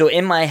 So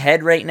in my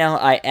head right now,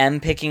 I am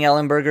picking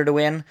Ellenberger to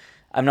win.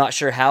 I'm not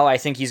sure how. I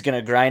think he's going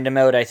to grind him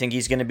out. I think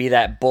he's going to be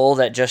that bull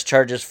that just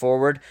charges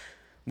forward,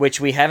 which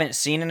we haven't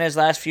seen in his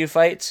last few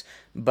fights.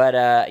 But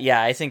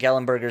I think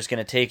Ellenberger's going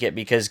to take it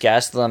because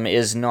Gastelum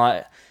is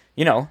not,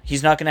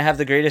 he's not going to have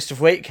the greatest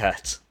of weight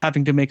cuts.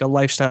 Having to make a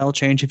lifestyle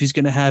change if he's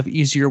going to have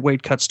easier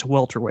weight cuts to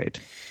welterweight.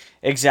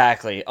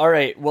 Exactly. All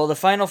right. Well, the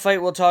final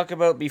fight we'll talk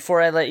about before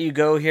I let you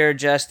go here,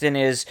 Justin,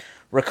 is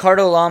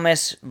Ricardo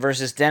Lamas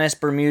versus Dennis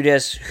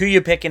Bermudez. Who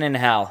you picking and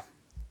how?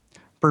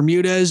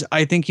 Bermudez,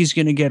 I think he's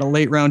going to get a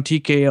late round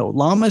TKO.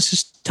 Lamas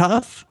is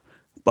tough,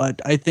 but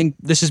I think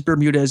this is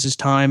Bermudez's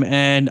time,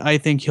 and I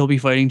think he'll be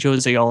fighting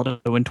Jose Aldo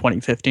in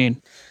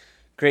 2015.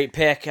 Great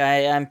pick.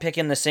 I'm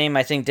picking the same.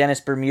 I think Dennis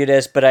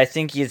Bermudez, but I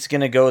think it's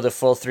going to go the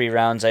full 3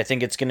 rounds. I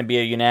think it's going to be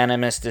a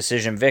unanimous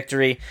decision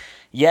victory.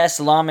 Yes,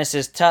 Lamas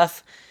is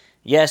tough.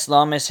 Yes,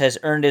 Lamas has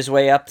earned his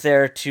way up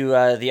there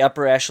to the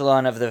upper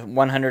echelon of the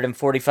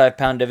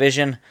 145-pound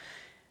division,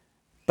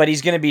 but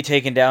he's going to be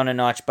taken down a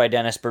notch by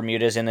Dennis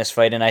Bermudez in this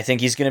fight, and I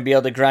think he's going to be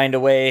able to grind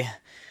away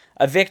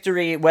a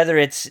victory, whether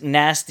it's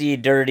nasty,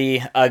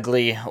 dirty,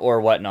 ugly,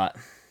 or whatnot.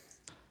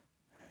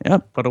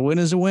 Yep, but a win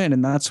is a win,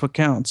 and that's what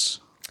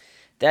counts.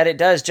 That it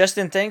does.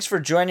 Justin, thanks for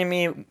joining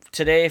me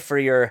today for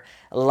your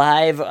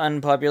live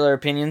unpopular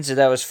opinions.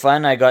 That was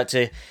fun. I got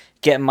to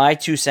get my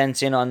 2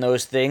 cents in on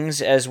those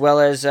things, as well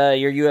as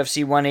your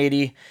UFC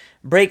 180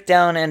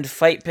 breakdown and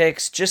fight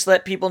picks. Just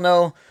let people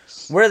know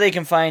where they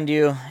can find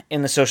you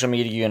in the social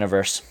media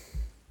universe.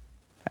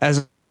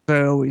 As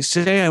I always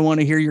say, I want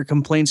to hear your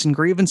complaints and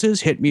grievances.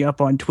 Hit me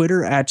up on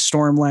Twitter at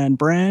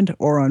StormlandBrand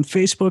or on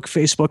Facebook,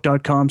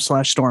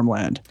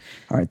 facebook.com/Stormland.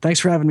 All right, thanks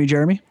for having me,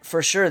 Jeremy.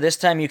 For sure. This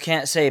time you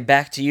can't say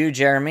back to you,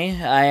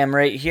 Jeremy. I am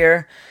right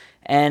here,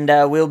 and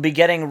we'll be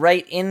getting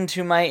right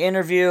into my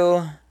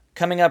interview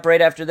coming up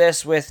right after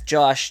this with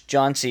Josh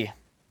Johnsey.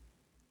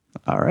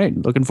 All right,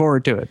 looking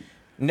forward to it.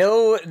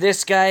 No,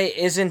 this guy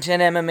isn't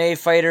an MMA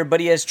fighter, but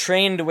he has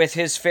trained with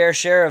his fair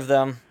share of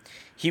them.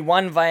 He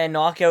won via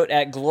knockout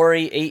at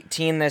Glory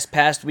 18 this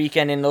past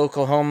weekend in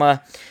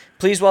Oklahoma.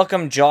 Please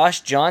welcome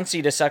Josh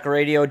Johnsey to Sucker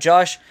Radio.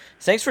 Josh,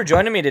 thanks for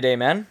joining me today,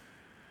 man.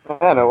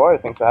 Yeah, no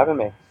worries. Thanks for having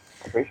me.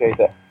 Appreciate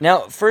it.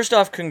 Now, first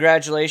off,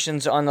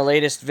 congratulations on the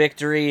latest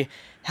victory.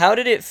 How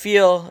did it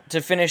feel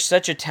to finish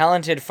such a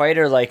talented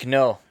fighter like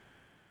No?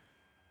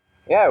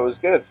 Yeah, it was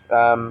good.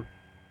 It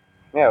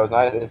was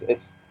nice.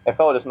 It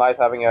felt just nice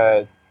having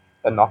a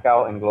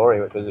knockout in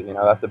Glory, which was,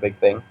 that's a big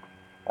thing.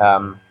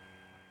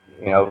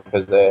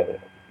 Because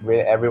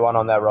really everyone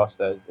on their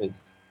roster is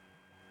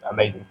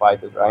amazing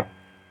fighters, right?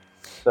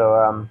 So,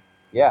 I'm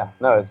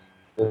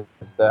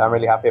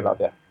really happy about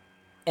that.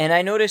 And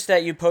I noticed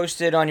that you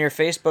posted on your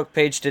Facebook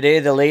page today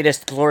the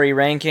latest Glory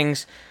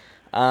rankings.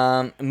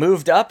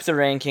 Moved up the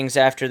rankings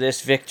after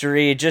this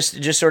victory.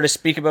 Just sort of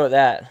speak about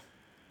that.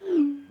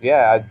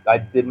 Yeah, I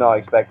did not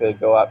expect it to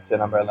go up to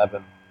number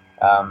 11.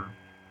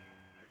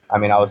 I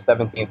mean, I was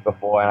 17th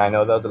before, and I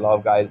know there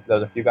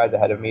was a few guys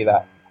ahead of me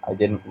that I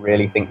didn't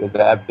really think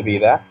deserved to be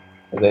there,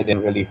 because they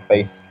didn't really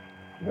face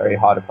very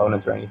hard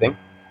opponents or anything.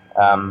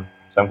 So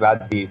I'm glad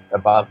to be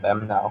above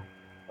them now,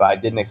 but I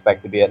didn't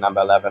expect to be at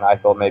number 11. I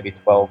thought maybe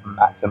 12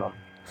 maximum.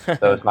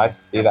 So it's nice to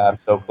see that I'm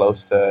so close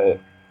to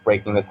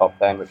breaking the top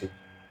 10, which is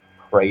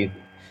crazy.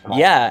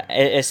 Yeah,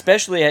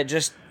 especially at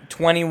just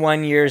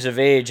 21 years of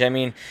age. I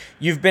mean,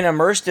 you've been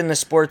immersed in the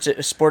sport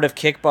of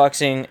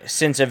kickboxing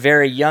since a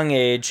very young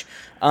age.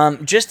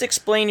 Just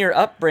explain your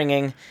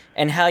upbringing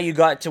and how you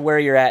got to where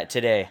you're at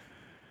today.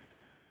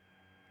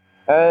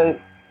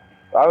 Like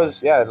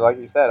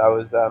you said,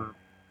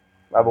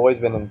 I've always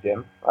been in the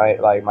gym, right?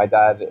 Like my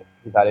dad,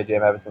 he's had a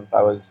gym ever since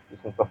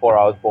before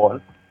I was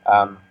born.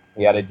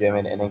 He had a gym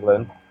in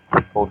England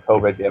called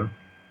Cobra Gym,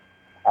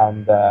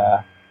 and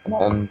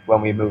then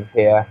when we moved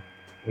here,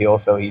 he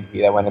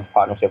then went into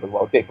partnership with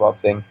World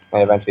Kickboxing,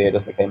 and eventually it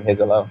just became his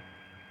alone.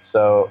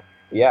 So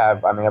yeah,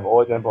 I've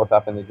always been brought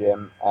up in the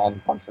gym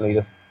and constantly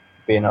just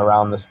being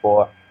around the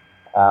sport.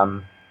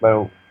 My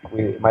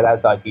dad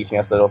started teaching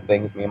us little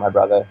things, me and my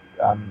brother,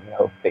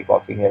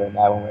 kickboxing here and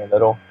there when we were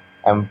little,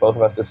 and both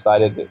of us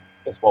decided that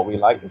it's what we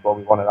liked, it's what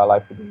we wanted our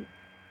life to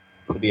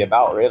be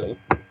about, really.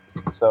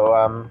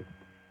 So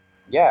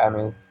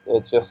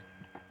it's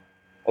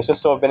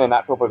just sort of been a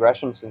natural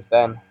progression since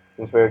then,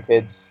 since we were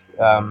kids,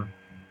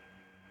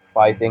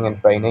 fighting and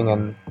training,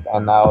 and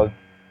now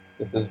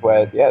this is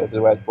where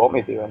it's brought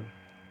me to, and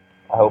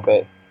I hope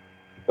it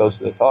goes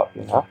to the top,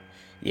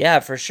 Yeah,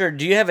 for sure.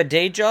 Do you have a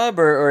day job,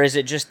 or is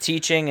it just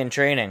teaching and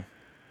training?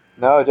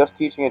 No, just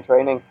teaching and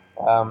training.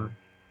 I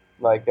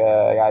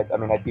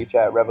teach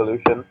at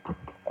Revolution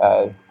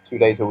 2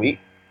 days a week.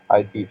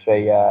 I teach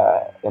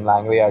in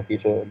Langley. I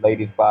teach a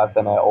ladies class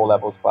and an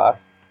all-levels class.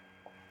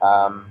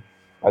 I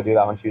do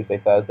that on Tuesday,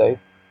 Thursdays,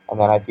 and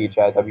then I teach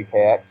at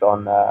WKX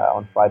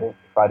on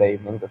Friday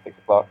evenings at 6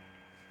 o'clock.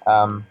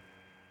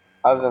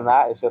 Other than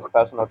that, it's just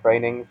personal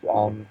trainings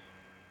and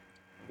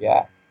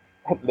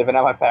living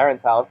at my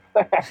parents' house.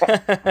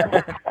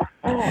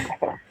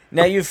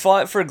 Now, you've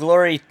fought for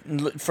Glory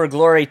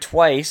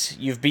twice.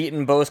 You've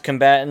beaten both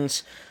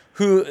combatants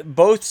who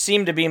both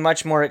seem to be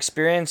much more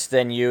experienced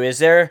than you. Is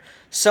there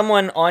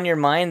someone on your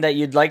mind that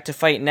you'd like to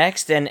fight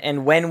next,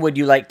 and when would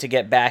you like to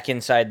get back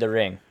inside the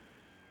ring?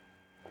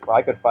 Well,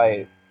 I could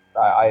fight.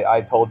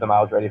 I told them I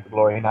was ready for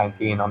Glory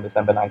 19 on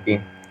December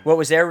 19th. What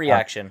was their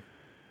reaction?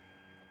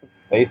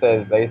 They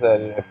said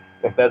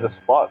if there's a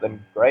spot,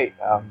 then great.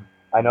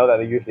 I know that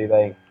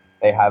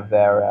they have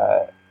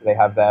their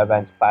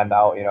events planned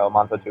out, a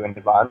month or two in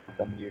advance,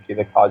 and usually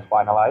the card's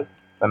finalized.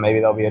 But maybe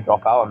there'll be a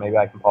dropout, and maybe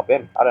I can pop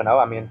in. I don't know.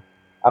 I mean,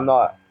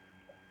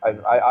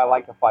 I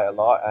like to fight a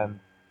lot, and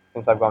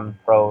since I've gone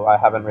pro, I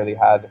haven't really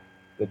had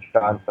the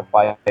chance to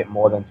fight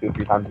more than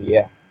 2-3 times a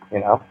year,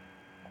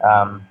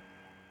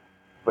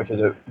 which is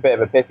a bit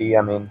of a pity.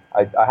 I mean,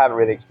 I haven't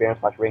really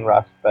experienced much ring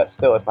rust, but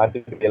still, it's nice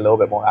to be a little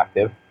bit more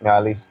active.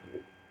 At least,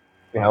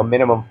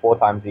 minimum 4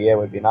 times a year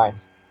would be nice.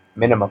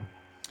 Minimum.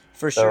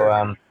 For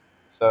sure.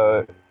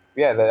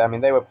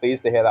 They were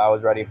pleased to hear that I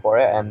was ready for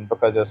it, and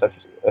because it was such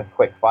a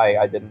quick fight,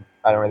 I don't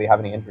really have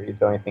any injuries.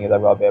 The only thing is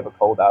I've got a bit of a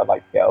cold that I'd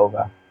like to get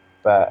over,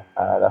 but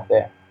that's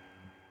it.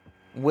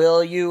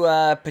 Will you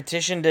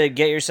petition to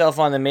get yourself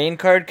on the main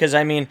card? Because,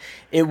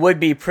 it would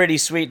be pretty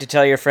sweet to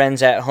tell your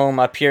friends at home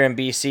up here in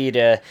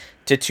BC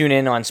to tune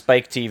in on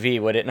Spike TV,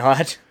 would it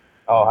not?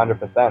 Oh,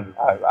 100%.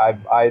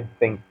 I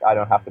think I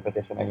don't have to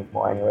petition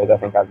anymore anyways. I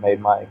think I've made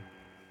my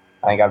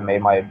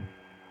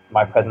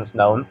presence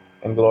known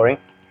in Glory.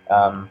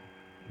 I'm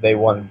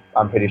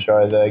pretty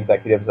sure the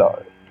executives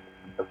are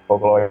for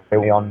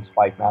Glory on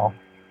Spike now.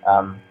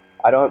 I'm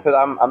not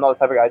the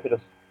type of guy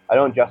I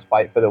don't just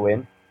fight for the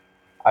win.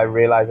 I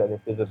realize that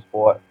this is a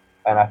sport,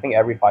 and I think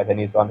every fighter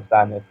needs to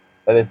understand this,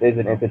 that this is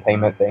an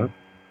entertainment thing,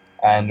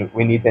 and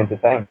we need to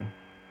entertain.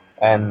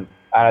 And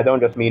I don't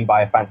just mean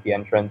by a fancy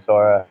entrance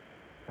or,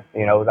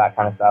 that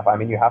kind of stuff. I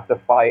mean, you have to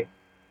fight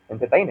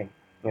entertaining,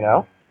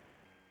 You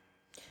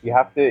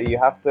have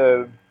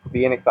to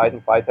be an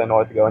exciting fighter in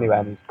order to go anywhere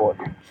in these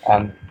sports,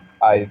 and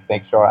I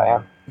make sure I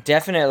am.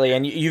 Definitely,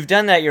 and you've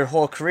done that your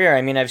whole career.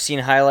 I've seen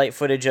highlight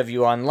footage of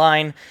you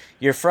online.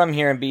 You're from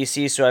here in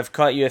BC, so I've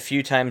caught you a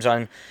few times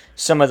on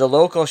some of the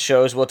local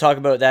shows. We'll talk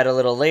about that a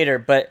little later,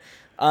 but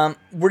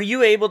were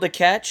you able to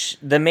catch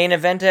the main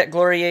event at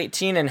Glory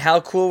 18, and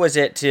how cool was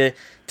it to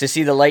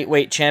see the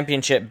lightweight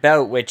championship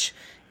bout, which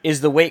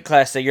is the weight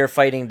class that you're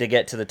fighting to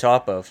get to the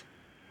top of?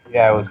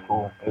 Yeah, it was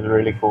cool. It was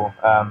really cool.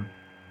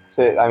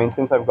 Since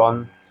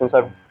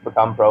I've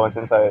become pro and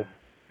since I've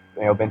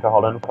been to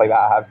Holland like that,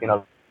 I have seen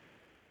a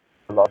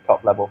lot of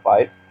top level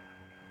fights,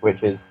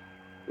 it's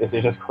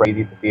just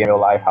crazy to see in real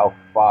life how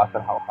fast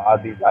and how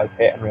hard these guys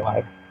hit in real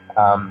life.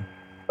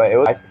 But it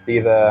was nice to see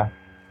the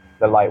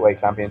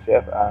lightweight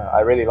championship.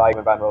 I really like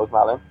Van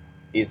Roosmalen.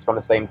 he's from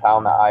the same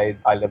town that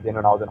I lived in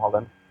when I was in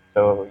Holland.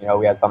 So, you know,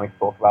 we had something to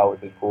talk about,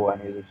 which is cool,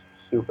 and he's a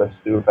super,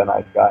 super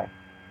nice guy.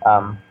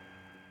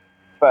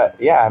 But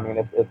yeah, I mean,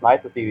 it's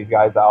nice to see these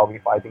guys that I'll be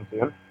fighting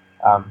soon.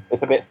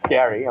 It's a bit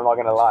scary, I'm not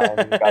going to lie. I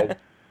mean, these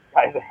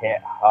guys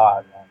hit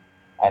hard, man,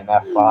 and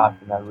they're fast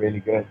and they're really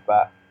good.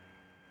 But,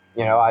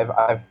 you know,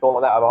 I've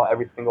thought that about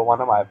every single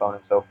one of my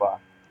opponents so far.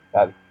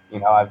 That, you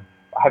know,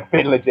 I've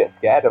been legit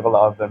scared of a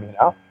lot of them, you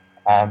know,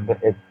 and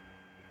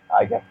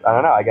I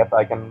guess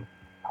I can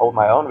hold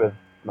my own with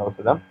most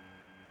of them,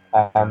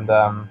 and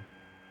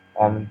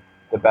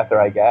the better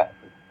I get,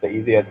 the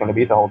easier it's going to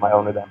be to hold my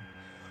own with them.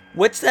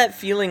 What's that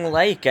feeling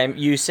like?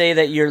 You say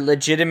that you're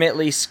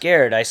legitimately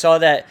scared. I saw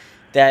that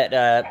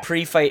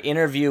pre-fight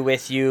interview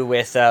with you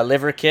with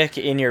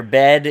Liverkick in your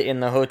bed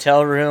in the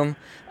hotel room.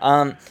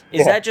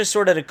 Is that just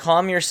sort of to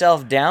calm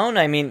yourself down?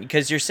 I mean,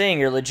 because you're saying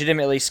you're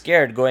legitimately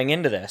scared going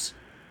into this.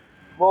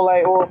 Well,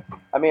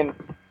 I mean,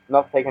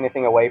 not to take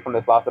anything away from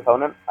this last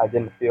opponent, I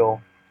didn't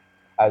feel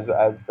as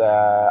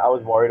I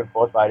was worried, of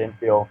course, but I didn't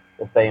feel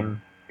the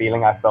same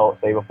feeling I felt,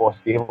 say, before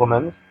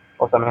Stievelmans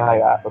or something like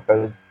that,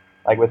 because,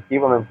 like, with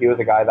Stievelmans, he was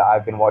a guy that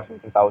I've been watching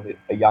since I was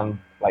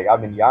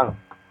I've been young,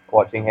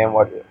 watching him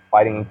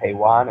fighting in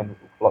K1 and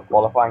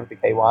qualifying to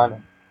K1,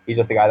 and he's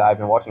just a guy that I've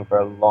been watching for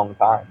a long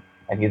time,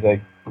 and he's a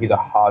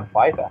hard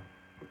fighter,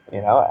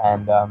 you know,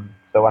 and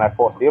so when I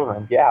fought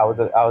Stievelmans, yeah, I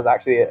was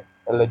actually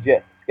a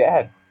legit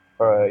scared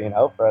for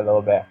a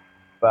little bit,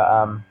 but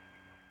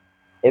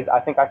I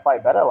think I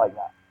fight better like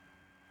that,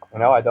 you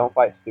know. I don't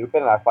fight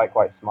stupid, and I fight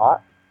quite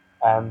smart,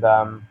 and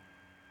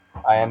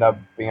I end up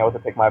being able to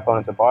pick my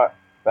opponents apart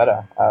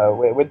better.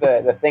 With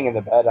the thing in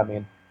the bed, I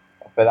mean,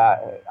 for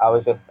that, I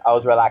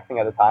was relaxing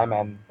at the time,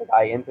 and the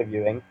guy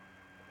interviewing,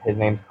 his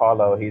name's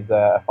Carlo. He's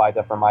a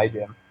fighter from my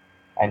gym,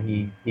 and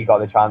he got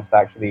the chance to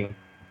actually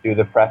do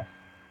the press,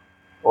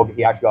 or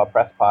he actually got a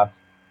press pass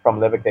from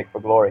Liverkick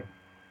for Glory,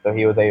 so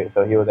he was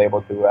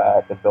able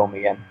to film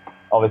me in.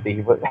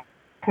 Obviously,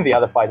 the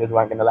other fighters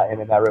weren't going to let him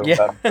in their room,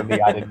 but for me,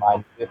 I didn't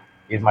mind.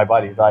 He's my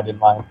buddy, so I didn't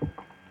mind.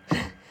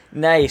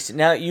 Nice.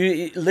 Now,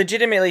 you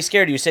legitimately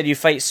scared. You said you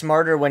fight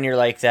smarter when you're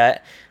like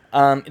that.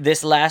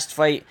 This last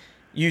fight,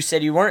 you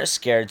said you weren't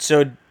scared.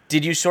 So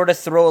did you sort of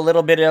throw a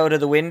little bit out of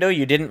the window?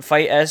 You didn't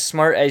fight as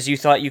smart as you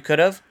thought you could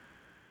have?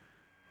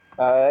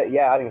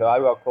 Yeah, I think so. I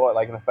got caught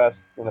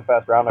in the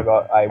first round.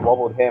 I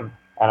wobbled him,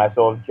 and I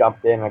sort of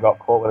jumped in and I got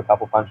caught with a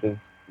couple punches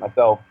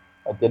myself.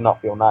 It did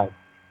not feel nice.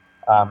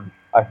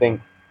 I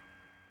think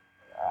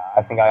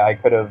I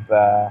could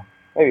have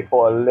maybe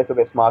fought a little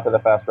bit smarter the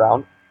first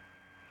round,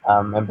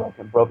 and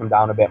broke him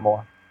down a bit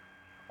more.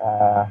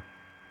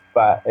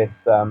 But it's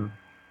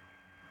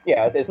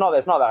it's not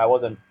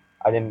that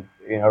I didn't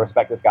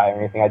respect this guy or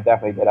anything. I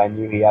definitely did. I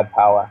knew he had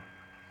power.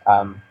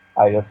 I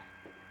don't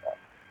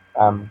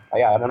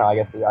know. I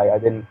guess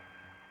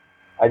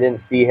I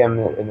didn't see him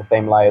in the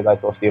same light as I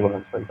saw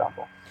Stievelmans, for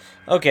example.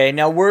 Okay,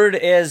 now word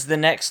is the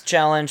next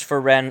challenge for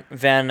Van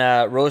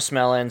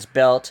Roosmelen's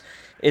belt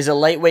is a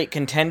lightweight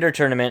contender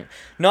tournament.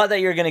 Not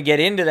that you're going to get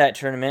into that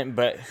tournament,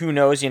 but who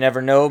knows? You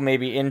never know.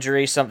 Maybe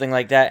injury, something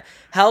like that.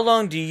 How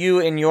long do you,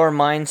 in your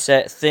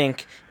mindset,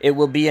 think it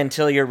will be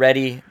until you're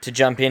ready to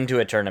jump into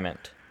a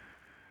tournament?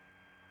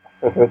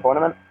 To a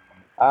tournament?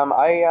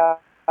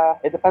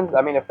 It depends.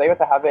 I mean, if they were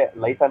to have it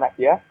later next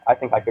year, I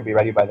think I could be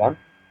ready by then.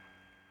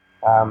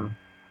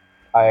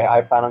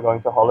 I plan on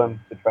going to Holland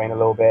to train a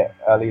little bit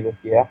early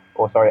next year,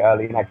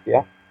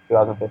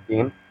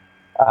 2015,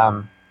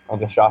 and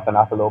just sharpen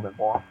up a little bit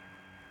more.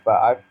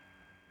 But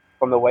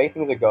from the way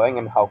things are going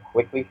and how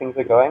quickly things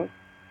are going,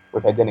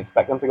 which I didn't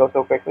expect them to go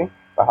so quickly,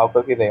 but how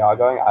quickly they are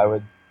going,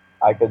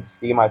 I could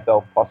see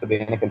myself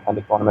possibly in a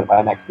contender tournament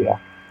by next year.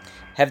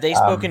 Have they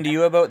spoken to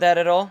you about that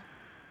at all?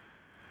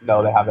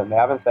 No, they haven't. They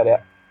haven't said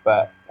it.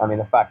 But I mean,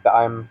 the fact that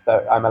I'm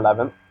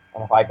 11th,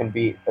 and if I can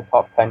beat a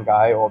top 10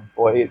 guy, or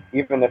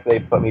even if they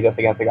put me just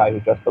against a guy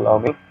who's just below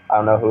me,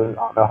 I don't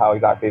know how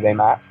exactly they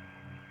match.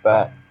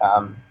 But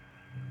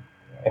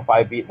if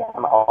I beat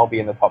them, I'll be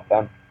in the top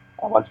 10.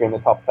 And once you're in the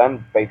top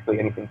 10, basically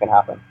anything can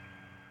happen.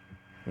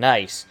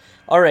 Nice.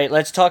 All right,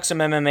 let's talk some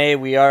MMA.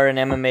 We are an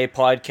MMA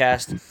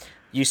podcast.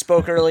 You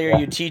spoke earlier.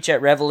 You teach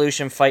at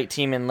Revolution Fight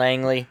Team in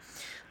Langley.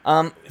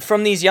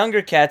 From these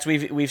younger cats,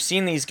 we've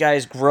seen these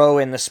guys grow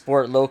in the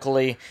sport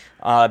locally,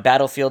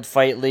 Battlefield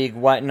Fight League,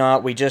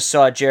 whatnot. We just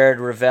saw Jared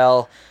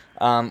Revell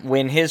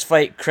win his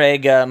fight.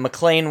 Craig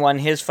McLean won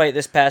his fight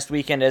this past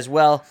weekend as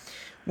well.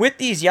 With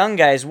these young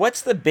guys,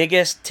 what's the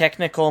biggest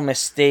technical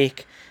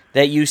mistake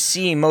that you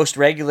see most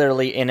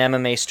regularly in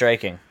MMA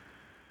striking?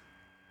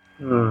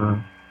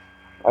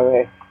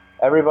 Okay,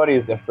 everybody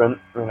is different.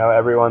 You know,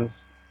 everyone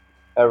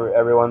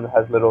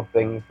has little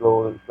things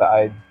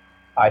that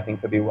I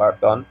think could be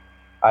worked on.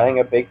 I think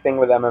a big thing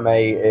with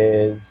MMA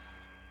is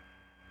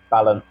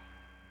balance.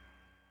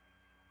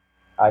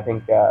 I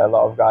think a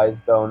lot of guys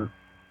don't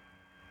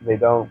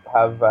think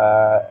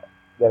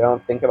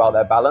about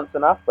their balance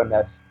enough when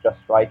they're just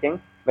striking.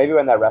 Maybe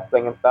when they're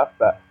wrestling and stuff,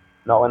 but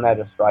not when they're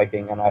just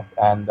striking. And I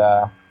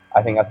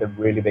think that's a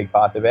really big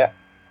part of it.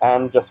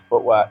 And just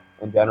footwork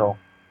in general.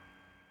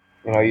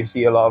 You know, you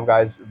see a lot of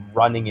guys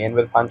running in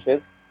with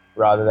punches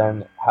rather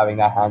than having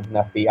their hands and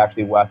their feet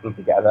actually working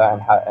together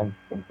and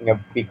thinking of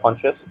be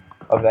conscious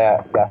of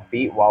their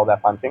feet while they're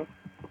punching.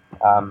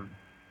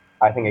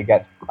 I think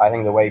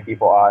the way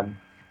people are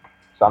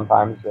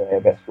sometimes a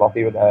bit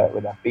sloppy with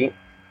their feet,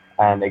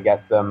 and it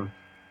gets them.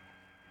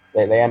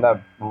 They end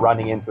up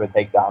running into a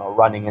takedown or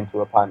running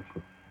into a punch,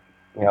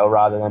 you know,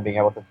 rather than being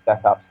able to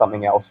set up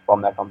something else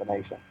from their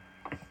combination.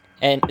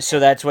 And so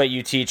that's what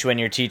you teach when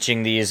you're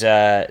teaching these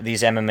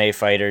MMA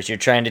fighters. You're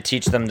trying to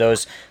teach them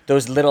those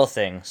little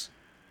things.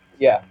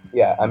 Yeah.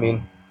 I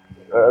mean,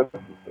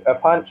 a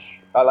punch.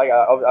 I'm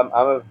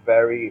a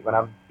very, when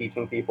I'm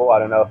teaching people, I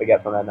don't know if it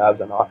gets on their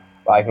nerves or not,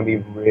 but I can be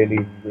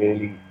really,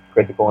 really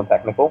critical and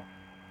technical.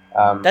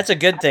 That's a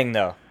good thing,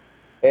 though.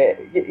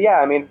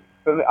 I mean,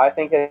 for me, I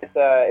think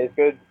it's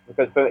good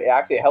because it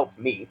actually helps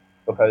me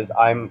because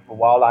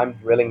while I'm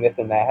drilling this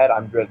in their head,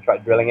 I'm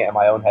drilling it in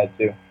my own head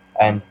too,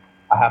 and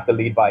I have to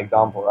lead by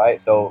example, right?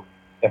 So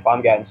if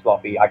I'm getting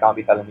sloppy, I can't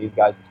be telling these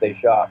guys to stay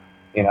sharp.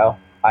 You know,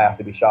 I have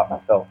to be sharp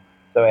myself.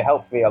 So it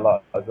helps me a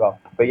lot as well.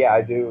 But yeah,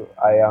 I do.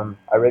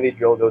 I really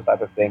drill those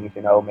type of things.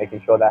 You know,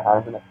 making sure their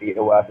hands and their feet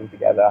are working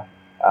together.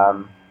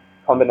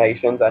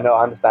 Combinations. I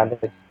understand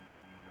that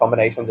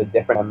combinations are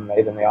different in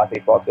MMA than they are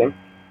kickboxing.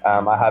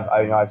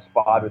 I've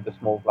sparred with the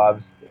small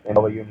gloves in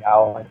Nova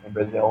União in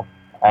Brazil,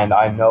 and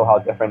I know how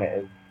different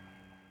it is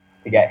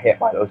to get hit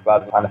by those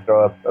gloves and kind of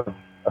throw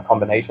a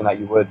combination that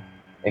you would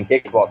in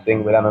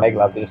kickboxing with MMA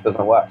gloves. It just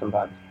doesn't work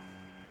sometimes.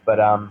 But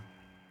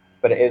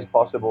it is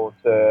possible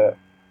to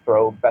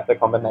throw better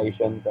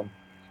combinations and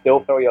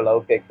still throw your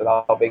low kicks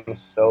without being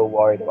so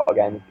worried about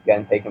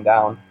getting taken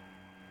down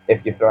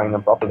if you're throwing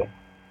them properly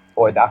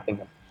or adapting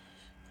them.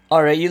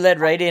 All right, you led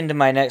right into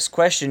my next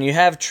question. You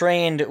have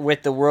trained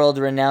with the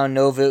world-renowned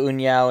Nova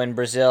União in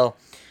Brazil,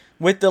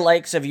 with the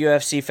likes of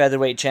UFC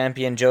featherweight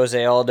champion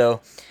Jose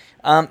Aldo.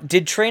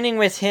 Did training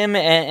with him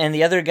and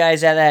the other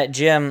guys at that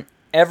gym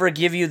ever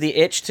give you the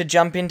itch to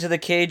jump into the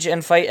cage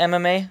and fight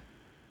MMA?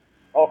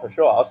 Oh, for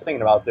sure. I was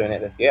thinking about doing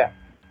it this year.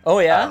 Oh,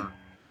 yeah?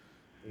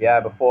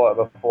 Yeah,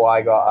 before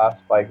I got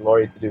asked by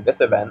Glory to do this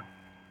event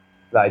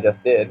that I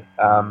just did,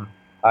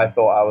 I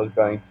thought I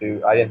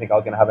didn't think I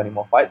was going to have any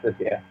more fights this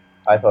year.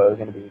 I thought I was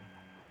going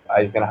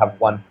to have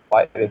one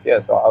fight this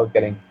year, so I was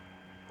getting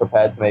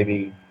prepared to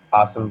maybe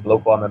ask some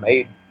local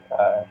MMA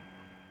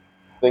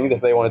things if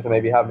they wanted to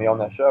maybe have me on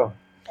their show.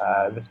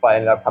 This fight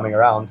ended up coming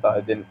around, so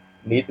I didn't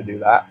need to do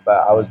that, but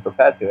I was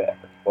prepared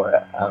for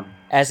it.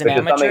 As an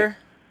amateur?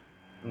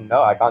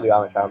 No, I can't do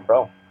amateur. I'm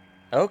pro.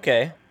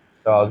 Okay.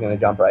 So I was going to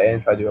jump right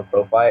in, try to do a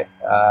pro fight.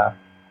 I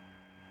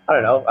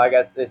don't know. I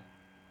guess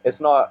it's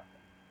not.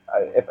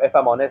 If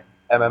I'm honest,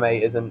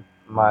 MMA isn't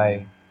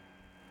my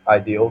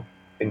ideal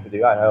thing to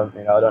do. I don't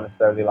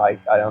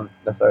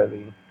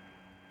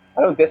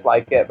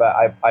dislike it, but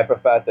I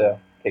prefer to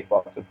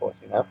kickbox, of course.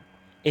 You know.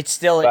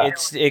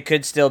 It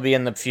could still be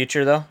in the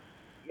future, though.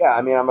 Yeah,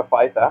 I mean, I'm a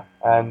fighter,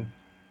 and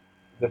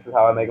this is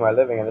how I make my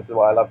living, and this is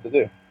what I love to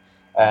do,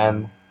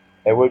 and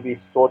it would be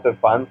sort of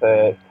fun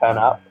to turn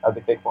up as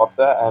a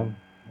kickboxer and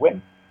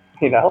win,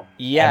 you know?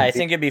 Yeah, I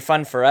think it'd be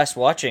fun for us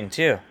watching,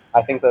 too.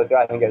 I think so, too.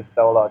 I think it'd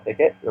sell a lot of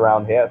tickets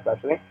around here,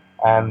 especially.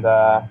 And,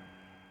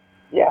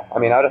 yeah, I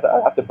mean, I'd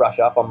have to brush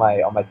up on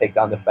my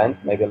takedown defense,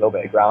 maybe a little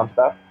bit of ground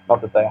stuff.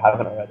 Not to say I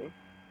haven't already.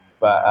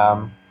 But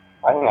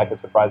I think I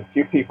could surprise a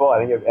few people.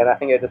 I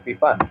think it'd just be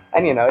fun.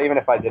 And, you know, even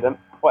if I didn't,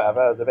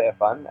 whatever, it was a bit of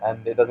fun.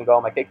 And it doesn't go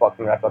on my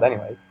kickboxing record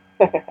anyways.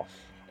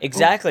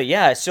 Exactly,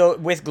 yeah. So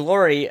with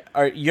Glory,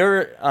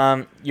 you're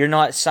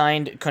not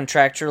signed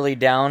contractually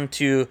down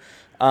to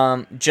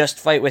just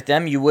fight with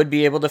them. You would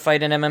be able to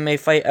fight an MMA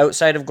fight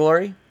outside of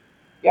Glory?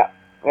 Yeah.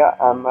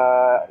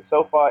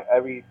 So far,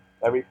 every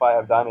fight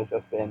I've done has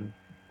just been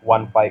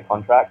one fight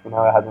contract. You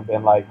know, it hasn't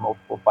been like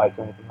multiple fights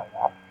or anything like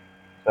that.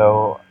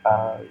 So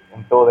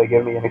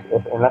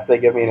unless they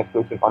give me an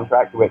exclusive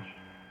contract, which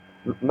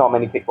not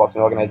many kickboxing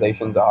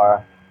organizations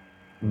are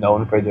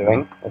known for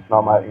doing. It's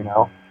not my, you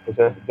know. It's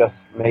just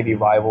maybe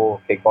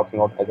rival kickboxing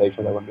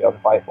organizations I wouldn't be able to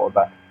fight for,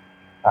 but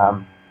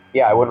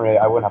yeah, I wouldn't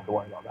have to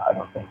worry about that, I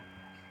don't think.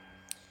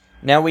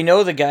 Now we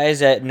know the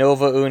guys at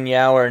Nova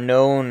União are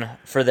known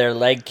for their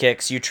leg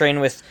kicks. You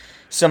train with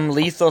some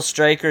lethal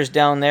strikers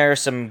down there,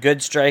 some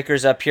good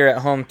strikers up here at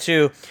home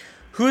too.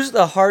 Who's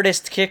the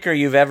hardest kicker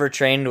you've ever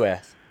trained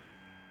with?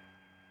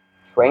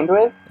 Trained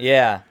with?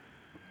 Yeah.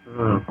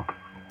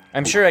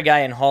 I'm sure a guy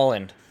in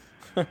Holland.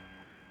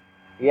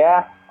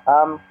 Yeah.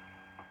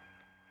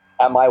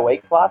 At my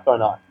weight class or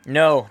not?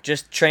 No,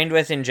 just trained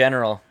with in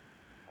general.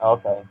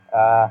 Okay.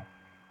 I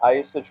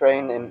used to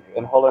train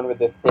in Holland with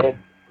this kid.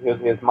 He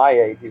was my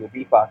age. He's a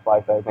B-class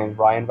fighter. His name's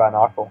Ryan Van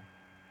Arkel.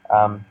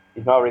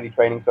 He's not really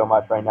training so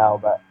much right now,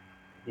 but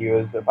he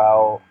was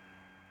about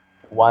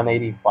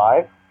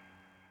 185.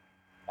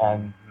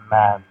 And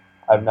man,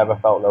 I've never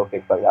felt low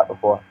kicks like that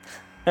before.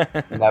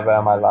 Never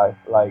in my life.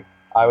 Like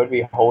I would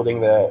be holding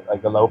the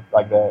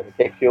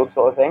kick shield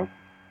sort of thing,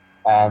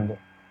 and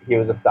he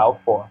was a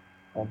southpaw.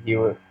 And he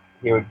would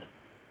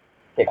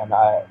kick. And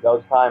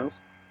those times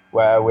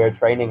where we were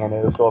training and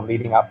it was sort of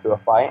leading up to a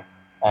fight,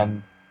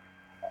 and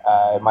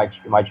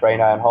my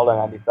trainer in Holland,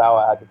 Andy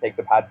Sauer, had to take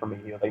the pad from me.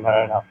 He was like,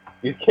 no,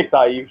 he's kicked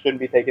out. You shouldn't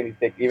be taking these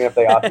kicks, even if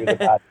they ask you the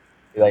pad.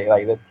 He's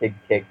like this kid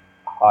kicks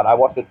hard. I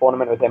watched a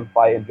tournament with him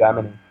fight in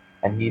Germany,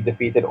 and he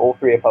defeated all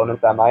 3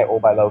 opponents that night, all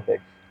by low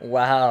kicks.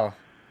 Wow.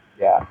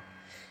 Yeah.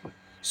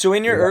 So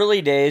in your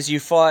early days, you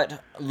fought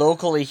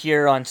locally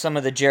here on some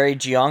of the Jerry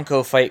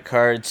Gianco fight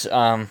cards.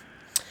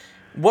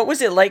 What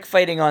was it like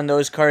fighting on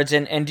those cards,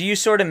 and do you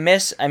sort of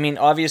miss, I mean,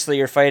 obviously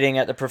you're fighting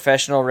at the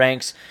professional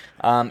ranks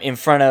in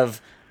front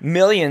of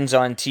millions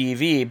on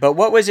TV, but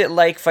what was it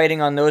like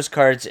fighting on those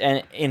cards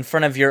and in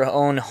front of your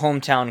own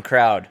hometown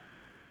crowd?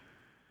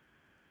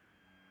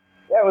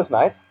 Yeah, it was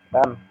nice.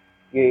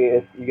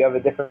 You have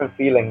a different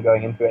feeling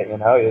going into it, you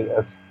know.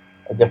 It's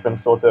a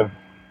different sort of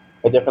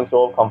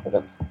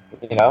confidence,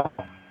 you know.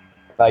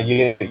 Like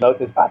you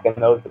notice back in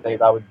those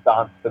days, I would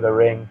dance to the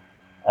ring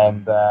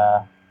and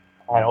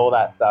all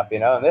that stuff, you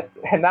know.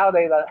 And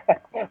nowadays,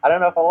 I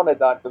don't know if I want to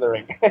dance to the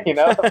ring, you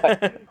know.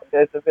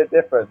 It's a bit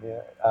different.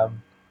 You know?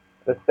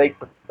 The stakes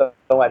are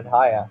so much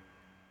higher.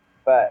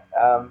 But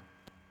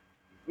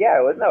yeah,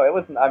 it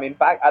wasn't. I mean,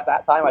 back at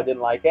that time, I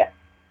didn't like it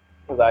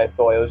because I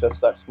thought it was just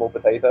such small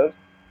potatoes.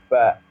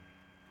 But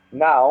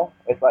now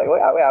it's like, well,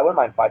 yeah, I wouldn't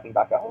mind fighting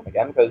back at home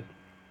again because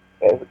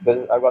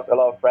I've got a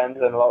lot of friends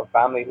and a lot of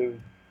family who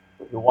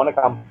want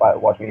to come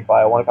watch me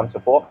fight, want to come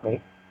support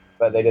me,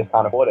 but they just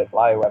can't afford it,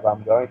 fly wherever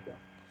I'm going to.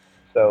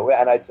 So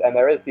and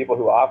there is people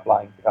who are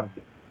flying to come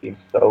see me,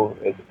 so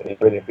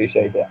it's really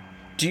appreciate it.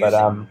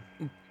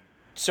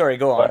 Sorry,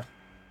 go on.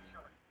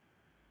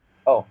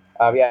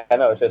 Yeah,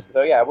 no, it's just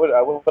so yeah. I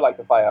would like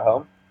to fight at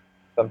home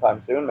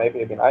sometime soon. Maybe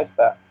it'd be nice,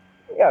 but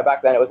yeah,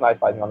 back then it was nice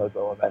fighting on those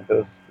little events.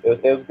 It was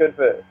good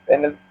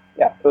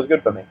it was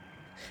good for me.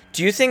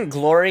 Do you think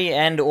Glory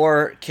and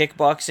or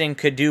kickboxing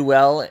could do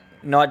well,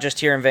 not just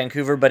here in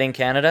Vancouver, but in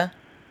Canada?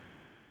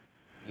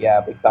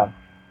 Yeah, big time.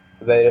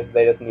 They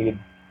just need.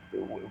 I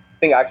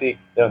think actually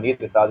they don't need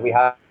this. We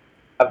have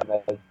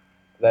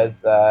there's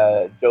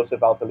Joseph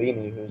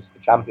Altolini, who's the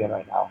champion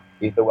right now.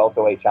 He's the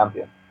welterweight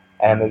champion,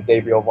 and there's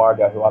Gabriel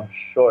Varga, who I'm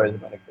sure is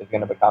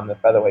going to become the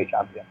featherweight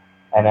champion.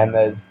 And then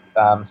there's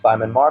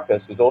Simon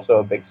Marcus, who's also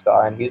a big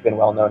star, and he's been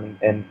well known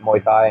in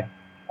Muay Thai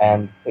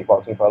and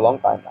kickboxing for a long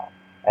time now.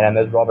 And then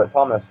there's Robert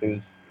Thomas,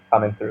 who's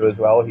coming through as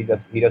well. He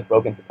just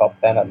broke into top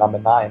 10 at number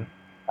 9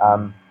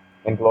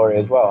 in Glory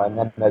as well. And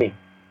then there's me.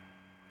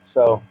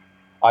 So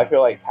I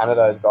feel like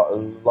Canada has got a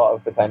lot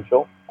of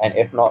potential, and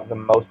if not the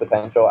most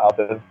potential out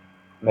of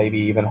maybe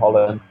even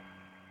Holland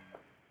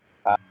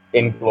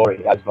in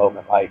Glory at this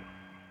moment, like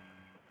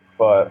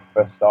for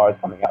stars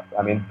coming up.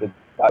 I mean,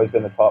 that was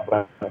in the top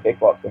one in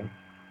kickboxing,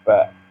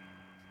 but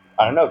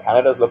I don't know.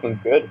 Canada's looking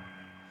good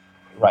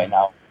right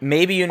now.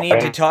 Maybe you need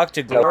to talk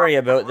to Glory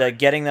about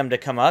getting them to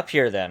come up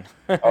here then.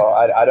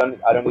 I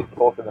don't need to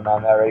talk to them,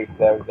 man.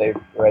 They're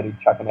already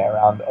chucking it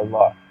around a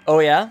lot. Oh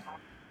yeah.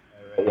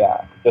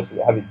 Yeah,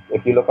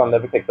 if you look on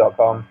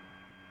liverkick.com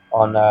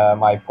on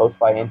my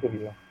post-fight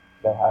interview,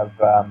 they have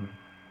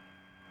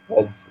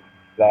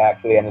they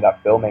actually ended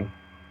up filming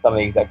some of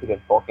the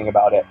executives talking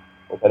about it,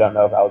 which I don't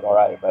know if that was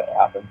alright, but it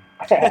happened.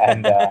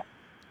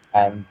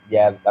 and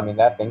yeah, I mean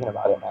they're thinking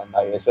about it, man.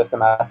 Like it's just a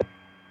matter,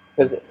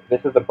 because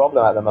this is the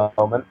problem at the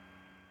moment.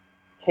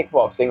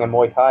 Kickboxing and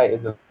Muay Thai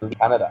is illegal in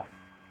Canada.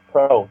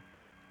 Pro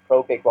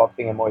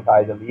kickboxing and Muay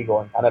Thai is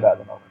illegal in Canada at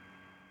the moment.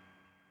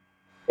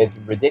 It's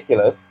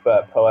ridiculous,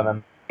 but pro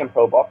MMA and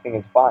pro boxing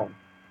is fine.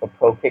 But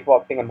pro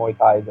kickboxing and Muay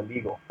Thai is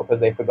illegal because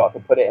they forgot to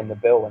put it in the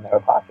bill when they were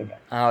passing it.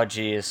 Oh,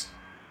 jeez.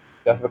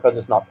 Just because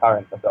it's not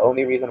current. That's the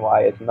only reason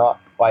why. It's not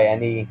by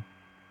any.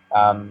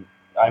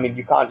 I mean,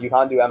 you can't do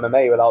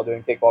MMA without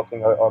doing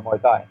kickboxing or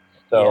Muay Thai.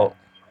 So,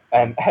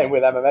 yeah. and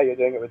with MMA, you're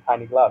doing it with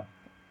tiny gloves.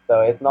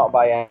 So it's not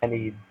by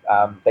any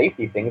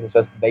safety things. It's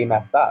just they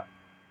messed up.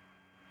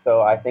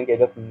 So I think it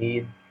just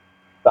needs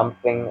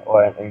something,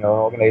 or an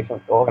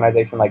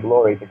organization like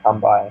Glory to come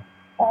by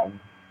and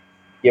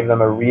give them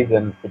a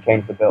reason to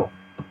change the bill.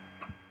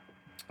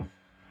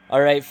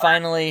 All right,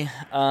 finally,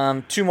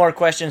 2 more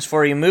questions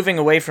for you. Moving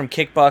away from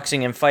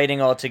kickboxing and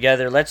fighting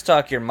altogether, let's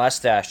talk your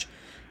mustache.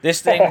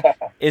 This thing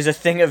is a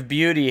thing of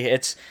beauty.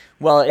 It's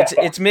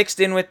mixed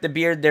in with the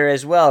beard there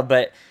as well,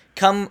 but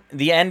come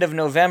the end of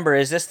November,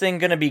 is this thing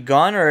going to be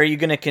gone, or are you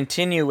going to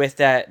continue with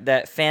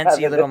that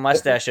fancy little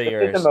mustache of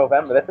yours? This is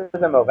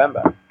in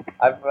November.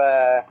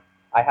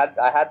 I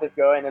had this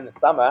going in the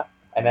summer,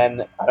 and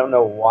then I don't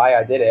know why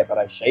I did it, but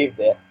I shaved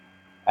it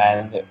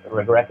and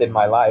regretted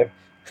my life.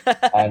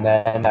 And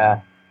then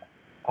I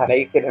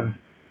naked and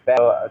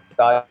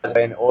started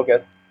in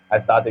August.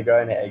 I started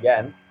growing it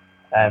again,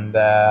 and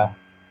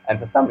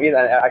for some reason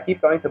I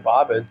keep going to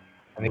barbers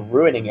and they're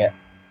ruining it.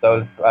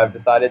 So I've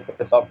decided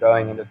to stop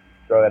going and just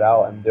throw it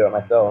out and do it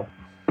myself.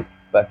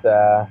 But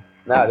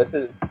no, this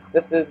is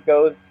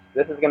going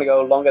to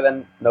go longer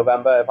than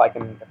November if I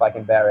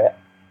can bear it.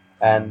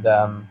 And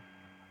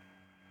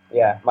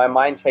yeah, my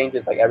mind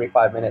changes like every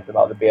 5 minutes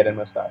about the beard and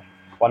mustache.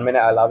 1 minute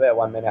I love it,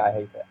 1 minute I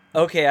hate it.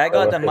 Okay, I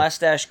got the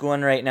mustache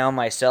going right now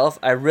myself.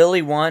 I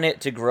really want it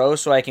to grow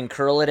so I can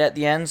curl it at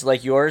the ends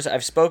like yours.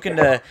 I've spoken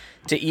to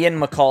Ian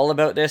McCall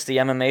about this, the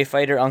MMA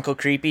fighter, Uncle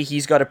Creepy.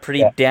 He's got a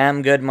pretty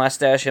damn good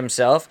mustache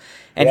himself.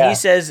 And he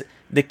says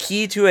the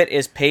key to it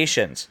is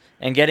patience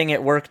and getting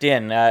it worked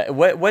in.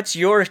 What's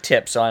your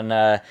tips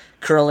on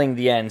curling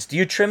the ends? Do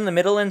you trim the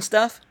middle and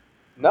stuff?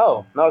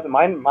 No,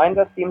 mine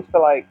just seems to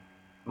like,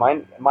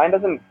 mine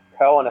doesn't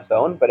curl on its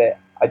own, but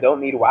I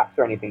don't need wax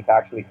or anything to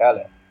actually curl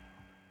it.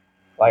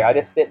 Like, I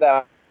just sit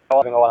there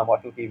while I'm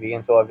watching TV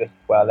and sort of just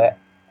twirl it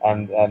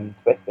and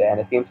twist it, and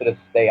it seems to just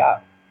stay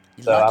up.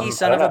 So, lucky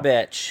son of a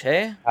bitch,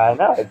 hey? I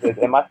know.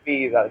 It must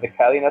be the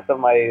curliness of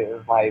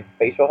my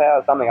facial hair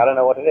or something. I don't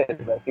know what it is,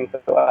 but it seems to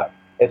work.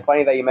 It's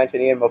funny that you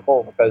mentioned Ian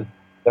McCall, because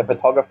the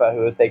photographer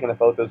who was taking the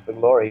photos for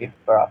Glory,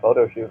 for our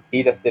photo shoot,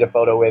 he just did a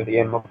photo with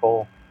Ian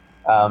McCall,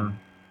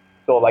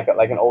 sort of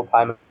like an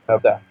old-timer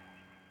there.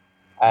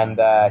 And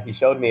he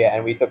showed me it,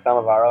 and we took some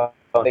of our own.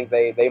 I think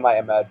they might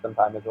emerge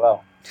sometime as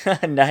well.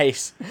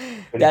 Nice.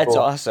 That's cool.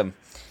 Awesome.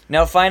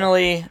 Now,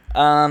 finally,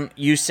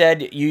 you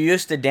said you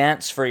used to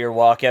dance for your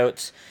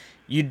walkouts.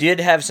 You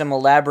did have some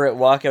elaborate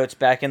walkouts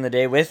back in the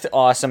day with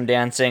awesome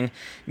dancing.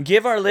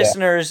 Give our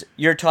listeners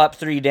your top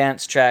 3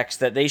 dance tracks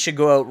that they should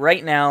go out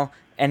right now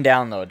and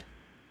download.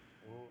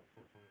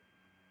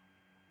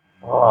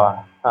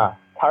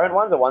 Current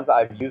ones or ones that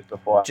I've used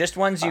before? Just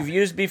ones you've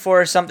used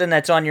before, something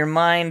that's on your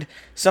mind,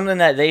 something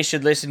that they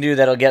should listen to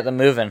that'll get them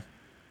moving.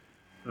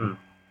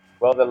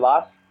 Well,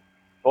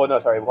 one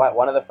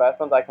of the first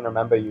ones I can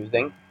remember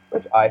using,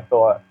 which I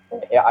thought,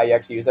 I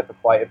actually used it for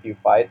quite a few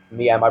fights.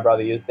 Me and my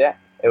brother used it.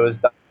 It was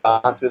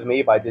Dance With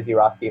Me by Dizzy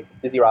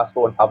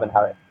Rascal and Calvin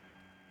Harris.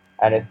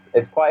 And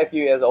it's quite a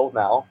few years old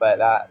now, but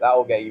that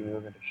will get you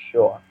moving for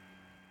sure.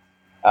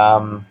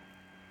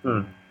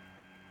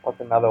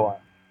 What's another one?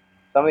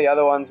 Some of the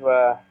other ones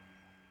were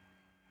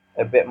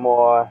a bit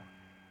more,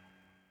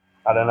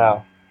 I don't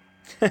know.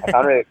 I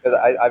can't really, because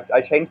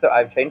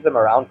I've changed them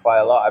around quite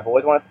a lot. I've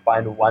always wanted to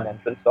find one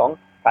entrance song,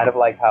 kind of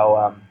like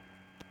how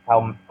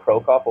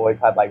Krokop always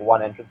had like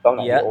one entrance song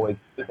that he always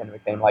used, and it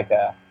became like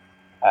a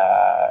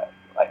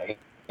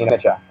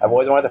signature. I've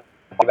always wanted to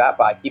do that,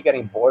 but I keep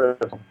getting bored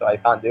of it, so I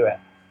can't do it.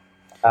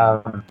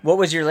 What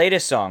was your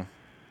latest song?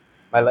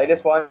 My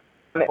latest one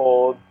is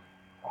called,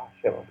 what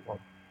was it called?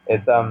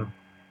 It's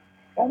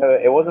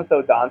it wasn't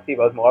so dancey,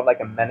 but it was more of like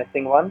a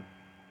menacing one.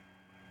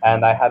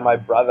 And I had my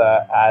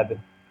brother add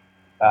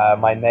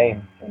my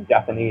name in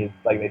Japanese,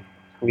 like they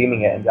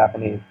screaming it in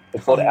Japanese.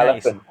 It's called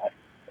Elephant.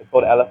 It's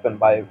called Elephant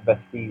by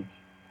Vestige,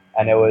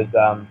 and it was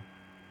that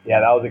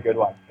was a good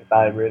one. It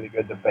sounded really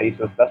good. The bass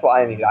that's what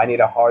I need. I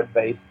need a hard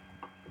bass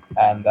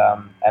and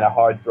a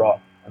hard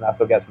drop, and that's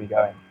what gets me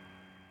going.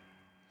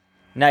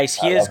 Nice.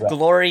 He is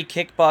Glory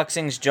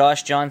Kickboxing's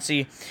Josh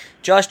Johnsey.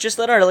 Josh, just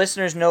let our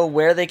listeners know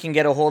where they can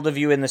get a hold of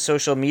you in the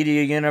social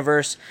media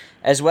universe,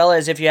 as well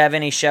as if you have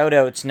any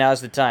shout-outs,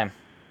 now's the time.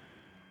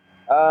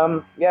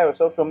 With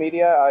social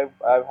media, I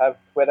have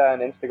Twitter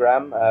and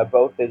Instagram.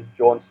 Both is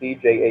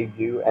Jauncey,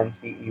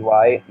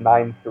 Jauncey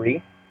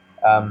 93.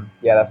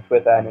 That's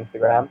Twitter and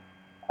Instagram.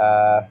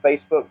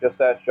 Facebook, just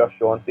search Josh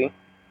Jauncey,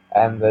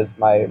 and there's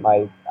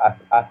my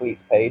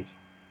athletes page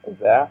is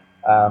there.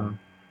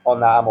 On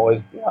that, I'm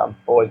always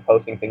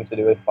posting things to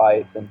do with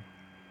fights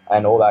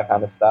and all that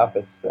kind of stuff.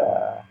 It's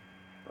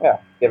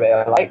give it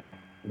a like,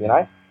 it'd be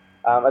nice.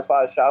 As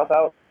far as shout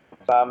outs,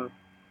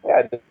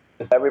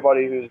 just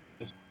everybody who's,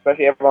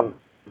 especially everyone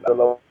at the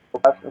local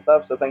press and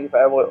stuff. So thank you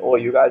for all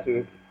you guys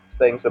who are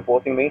staying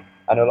supporting me.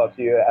 I know lots of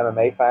you are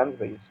MMA fans,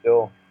 but you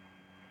still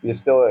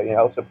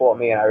support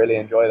me, and I really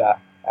enjoy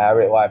that. I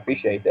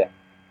appreciate it.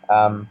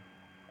 Other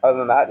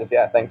than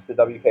that, thanks to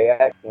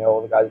WKX,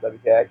 all the guys at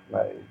WKX,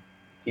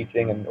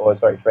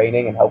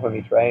 training and helping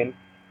me train.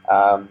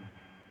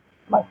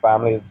 My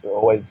family is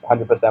always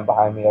 100%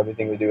 behind me.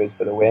 Everything we do is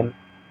for the win.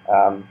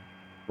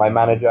 My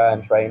manager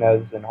and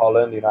trainers in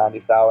Holland,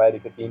 Andy Sauer, Eddie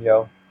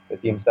Coutinho, the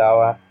Team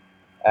Sauer.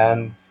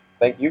 And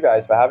thank you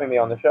guys for having me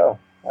on the show.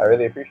 I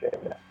really appreciate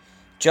it.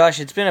 Josh,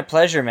 it's been a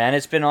pleasure, man.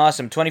 It's been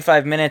awesome.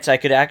 25 minutes. I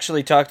could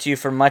actually talk to you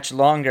for much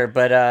longer,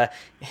 but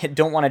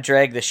don't want to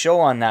drag the show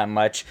on that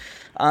much.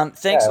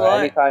 Thanks a lot.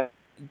 Anytime.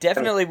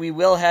 Definitely we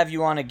will have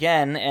you on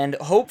again, and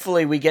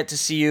hopefully we get to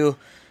see you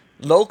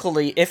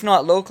locally, if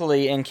not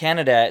locally, in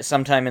Canada at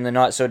sometime in the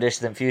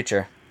not-so-distant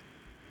future.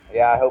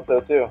 Yeah, I hope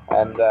so too.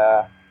 And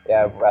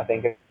I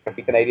think if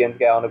the Canadians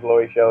get on the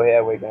Glory show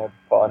here, we're going to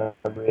put on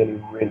a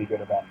really, really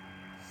good event.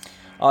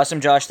 Awesome,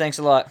 Josh. Thanks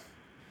a lot.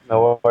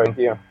 No worries. Thank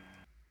you.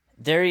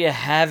 There you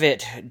have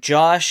it.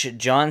 Josh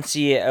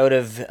Johnsey out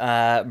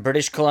of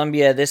British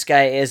Columbia. This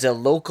guy is a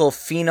local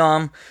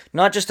phenom.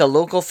 Not just a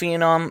local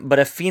phenom, but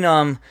a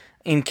phenom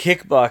in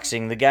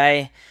kickboxing. The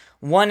guy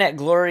won at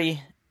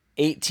Glory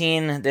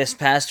 18 this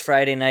past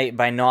Friday night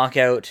by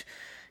knockout.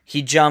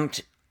 He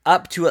jumped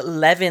up to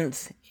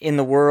 11th in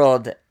the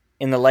world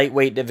in the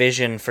lightweight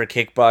division for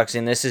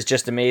kickboxing. This is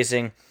just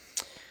amazing.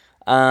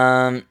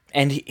 And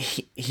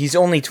he's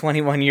only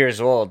 21 years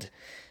old.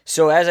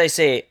 So as I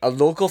say, a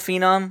local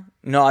phenom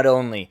not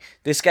only.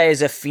 This guy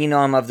is a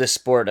phenom of the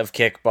sport of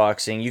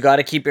kickboxing. You got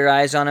to keep your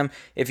eyes on him.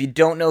 If you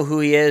don't know who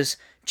he is,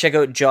 check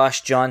out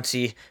Josh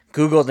Johnsey.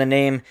 Google the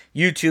name,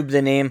 YouTube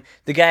the name.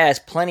 The guy has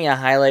plenty of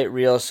highlight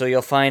reels, so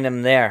you'll find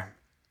him there.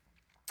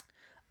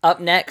 Up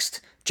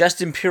next,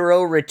 Justin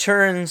Pirro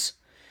returns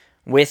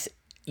with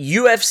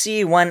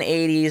UFC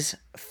 180's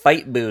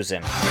Fight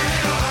Boozin'.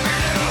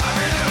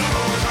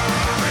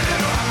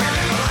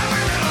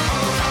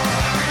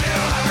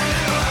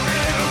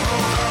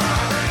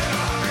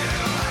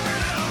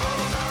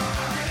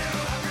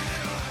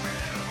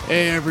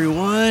 Hey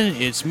everyone,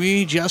 it's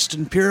me,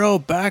 Justin Pirro,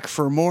 back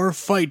for more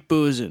Fight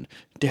Boozin'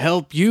 to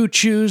help you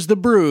choose the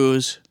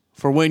brews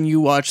for when you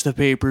watch the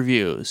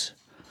pay-per-views.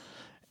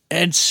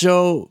 And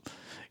so,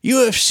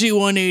 UFC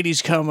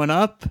 180's coming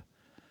up,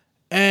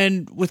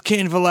 and with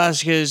Cain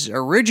Velasquez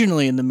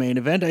originally in the main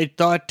event, I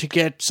thought to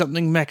get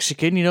something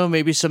Mexican,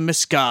 maybe some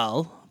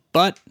mezcal,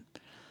 but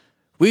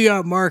we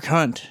got Mark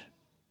Hunt.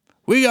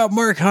 We got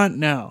Mark Hunt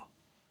now.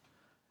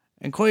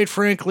 And quite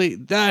frankly,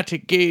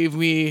 that gave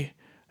me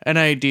an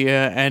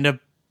idea and a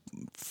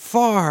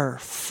far,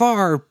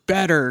 far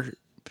better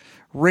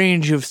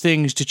range of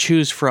things to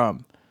choose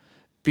from,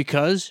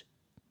 because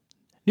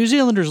New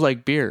Zealanders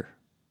like beer.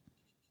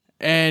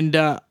 And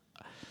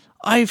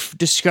I've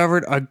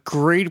discovered a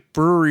great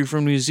brewery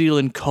from New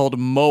Zealand called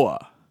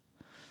Moa.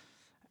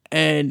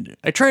 And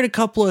I tried a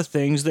couple of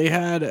things. They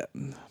had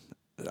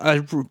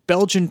a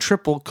Belgian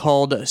triple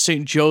called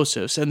St.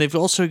 Joseph's, and they've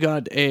also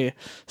got a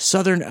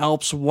Southern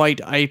Alps White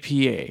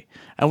IPA.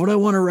 And what I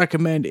want to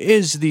recommend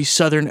is the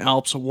Southern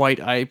Alps White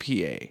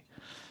IPA.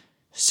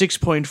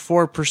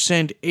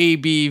 6.4%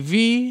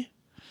 ABV,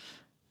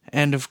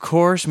 and of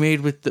course made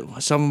with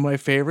some of my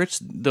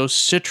favorites, those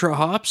Citra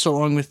hops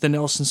along with the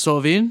Nelson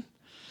Sauvin.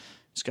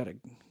 It's got a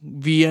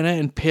Vienna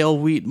and pale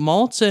wheat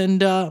malts,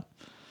 and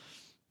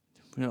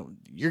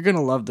you're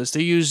gonna love this.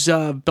 They use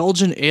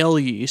Belgian ale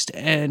yeast,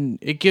 and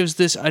it gives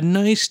this a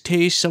nice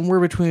taste, somewhere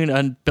between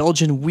a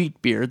Belgian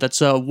wheat beer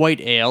that's a white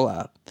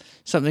ale,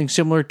 something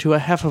similar to a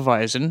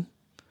Hefeweizen.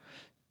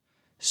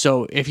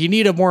 So if you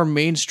need a more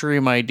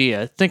mainstream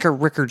idea, think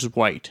of Rickards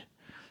White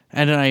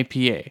and an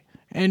IPA.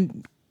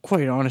 And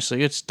quite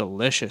honestly, it's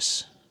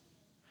delicious.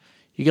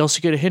 You also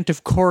get a hint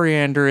of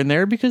coriander in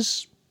there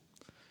because,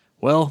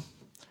 well,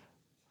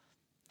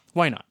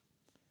 why not?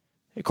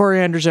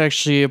 Coriander is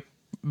actually a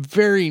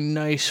very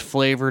nice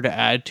flavor to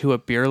add to a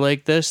beer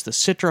like this. The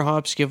Citra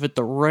hops give it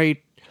the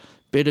right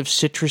bit of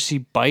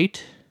citrusy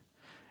bite,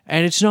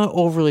 and it's not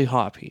overly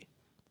hoppy.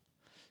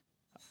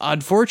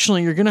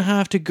 Unfortunately, you're going to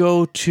have to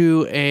go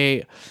to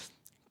a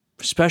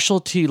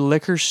specialty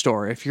liquor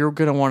store if you're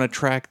going to want to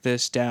track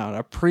this down,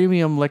 a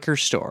premium liquor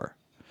store.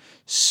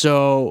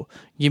 So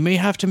you may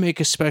have to make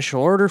a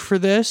special order for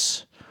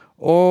this,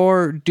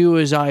 or do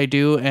as I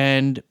do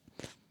and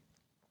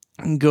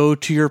go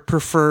to your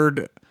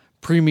preferred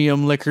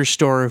premium liquor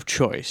store of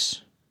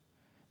choice.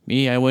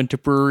 Me, I went to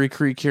Brewery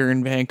Creek here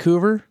in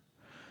Vancouver,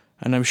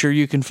 and I'm sure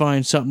you can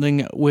find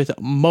something with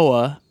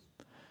Moa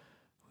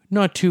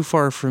not too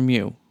far from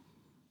you.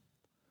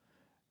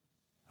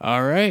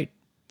 All right.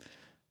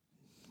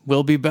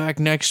 We'll be back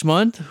next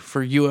month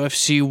for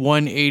UFC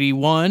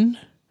 181.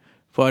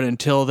 But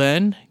until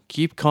then,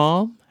 keep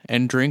calm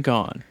and drink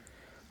on.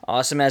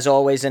 Awesome, as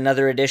always,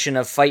 another edition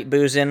of Fight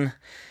Boozin'.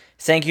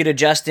 Thank you to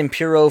Justin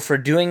Pirro for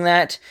doing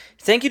that.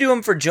 Thank you to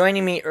him for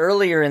joining me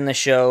earlier in the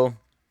show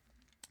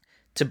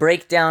to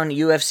break down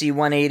UFC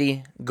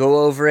 180,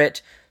 go over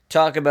it,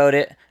 talk about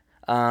it,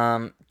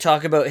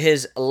 talk about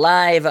his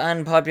live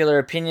unpopular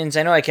opinions.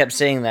 I know I kept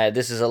saying that.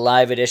 This is a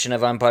live edition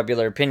of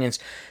Unpopular Opinions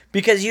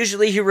because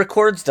usually he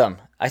records them.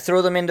 I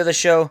throw them into the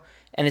show,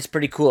 and it's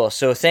pretty cool.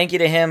 So thank you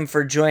to him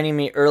for joining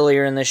me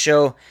earlier in the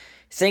show.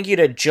 Thank you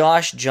to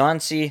Josh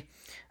Johnsey.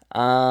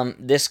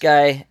 This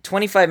guy,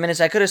 25 minutes.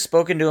 I could have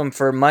spoken to him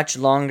for much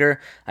longer.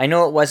 I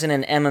know it wasn't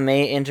an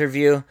MMA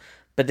interview,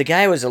 but the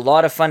guy was a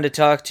lot of fun to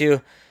talk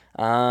to.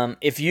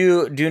 If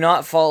you do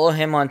not follow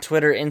him on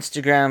Twitter,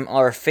 Instagram,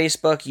 or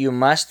Facebook, you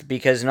must,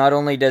 because not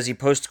only does he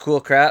post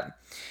cool crap,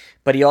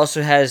 but he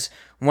also has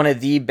one of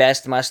the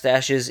best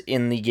mustaches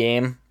in the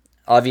game.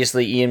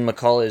 Obviously, Ian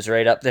McCall is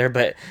right up there,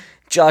 but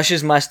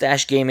Josh's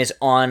mustache game is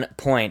on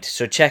point.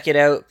 So check it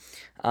out.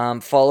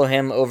 Follow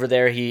him over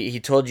there. He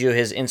told you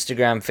his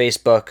Instagram,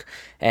 Facebook,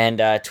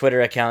 and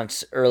Twitter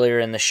accounts earlier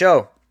in the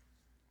show.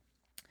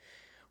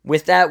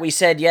 With that, we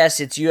said, yes,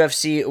 it's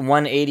UFC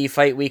 180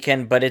 fight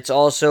weekend, but it's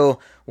also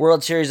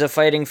World Series of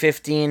Fighting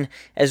 15,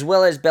 as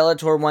well as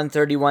Bellator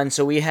 131,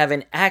 so we have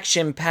an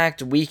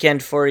action-packed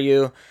weekend for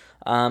you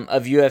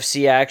of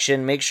UFC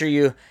action. Make sure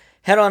you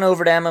head on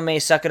over to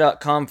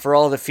MMAsucka.com for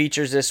all the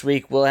features this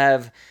week.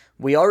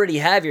 We already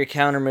have your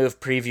counter-move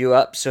preview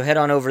up, so head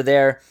on over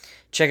there.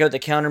 Check out the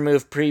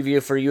counter-move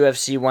preview for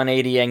UFC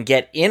 180 and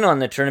get in on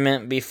the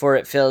tournament before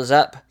it fills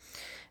up.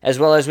 As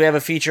well as we have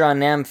a feature on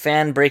Nam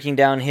Fan breaking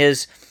down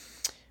his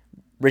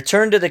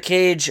return to the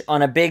cage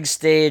on a big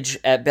stage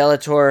at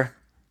Bellator.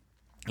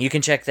 You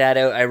can check that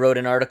out. I wrote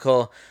an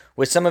article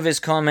with some of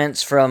his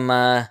comments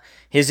from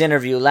his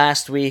interview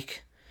last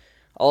week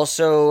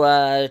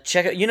Also,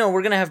 check out,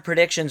 we're going to have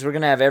predictions. We're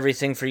going to have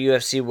everything for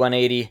UFC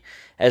 180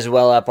 as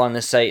well up on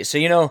the site. So,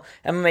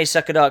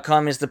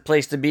 MMAsucka.com is the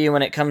place to be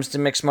when it comes to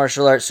mixed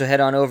martial arts. So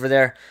head on over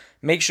there.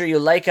 Make sure you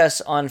like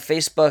us on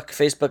Facebook,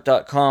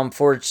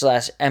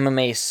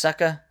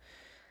 facebook.com/MMAsucka.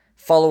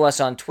 Follow us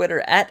on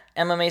Twitter at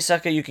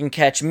MMAsucka. You can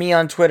catch me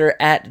on Twitter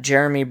at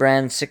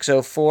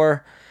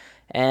JeremyBrand604.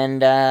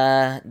 And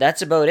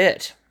that's about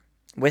it.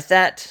 With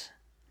that,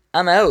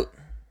 I'm out.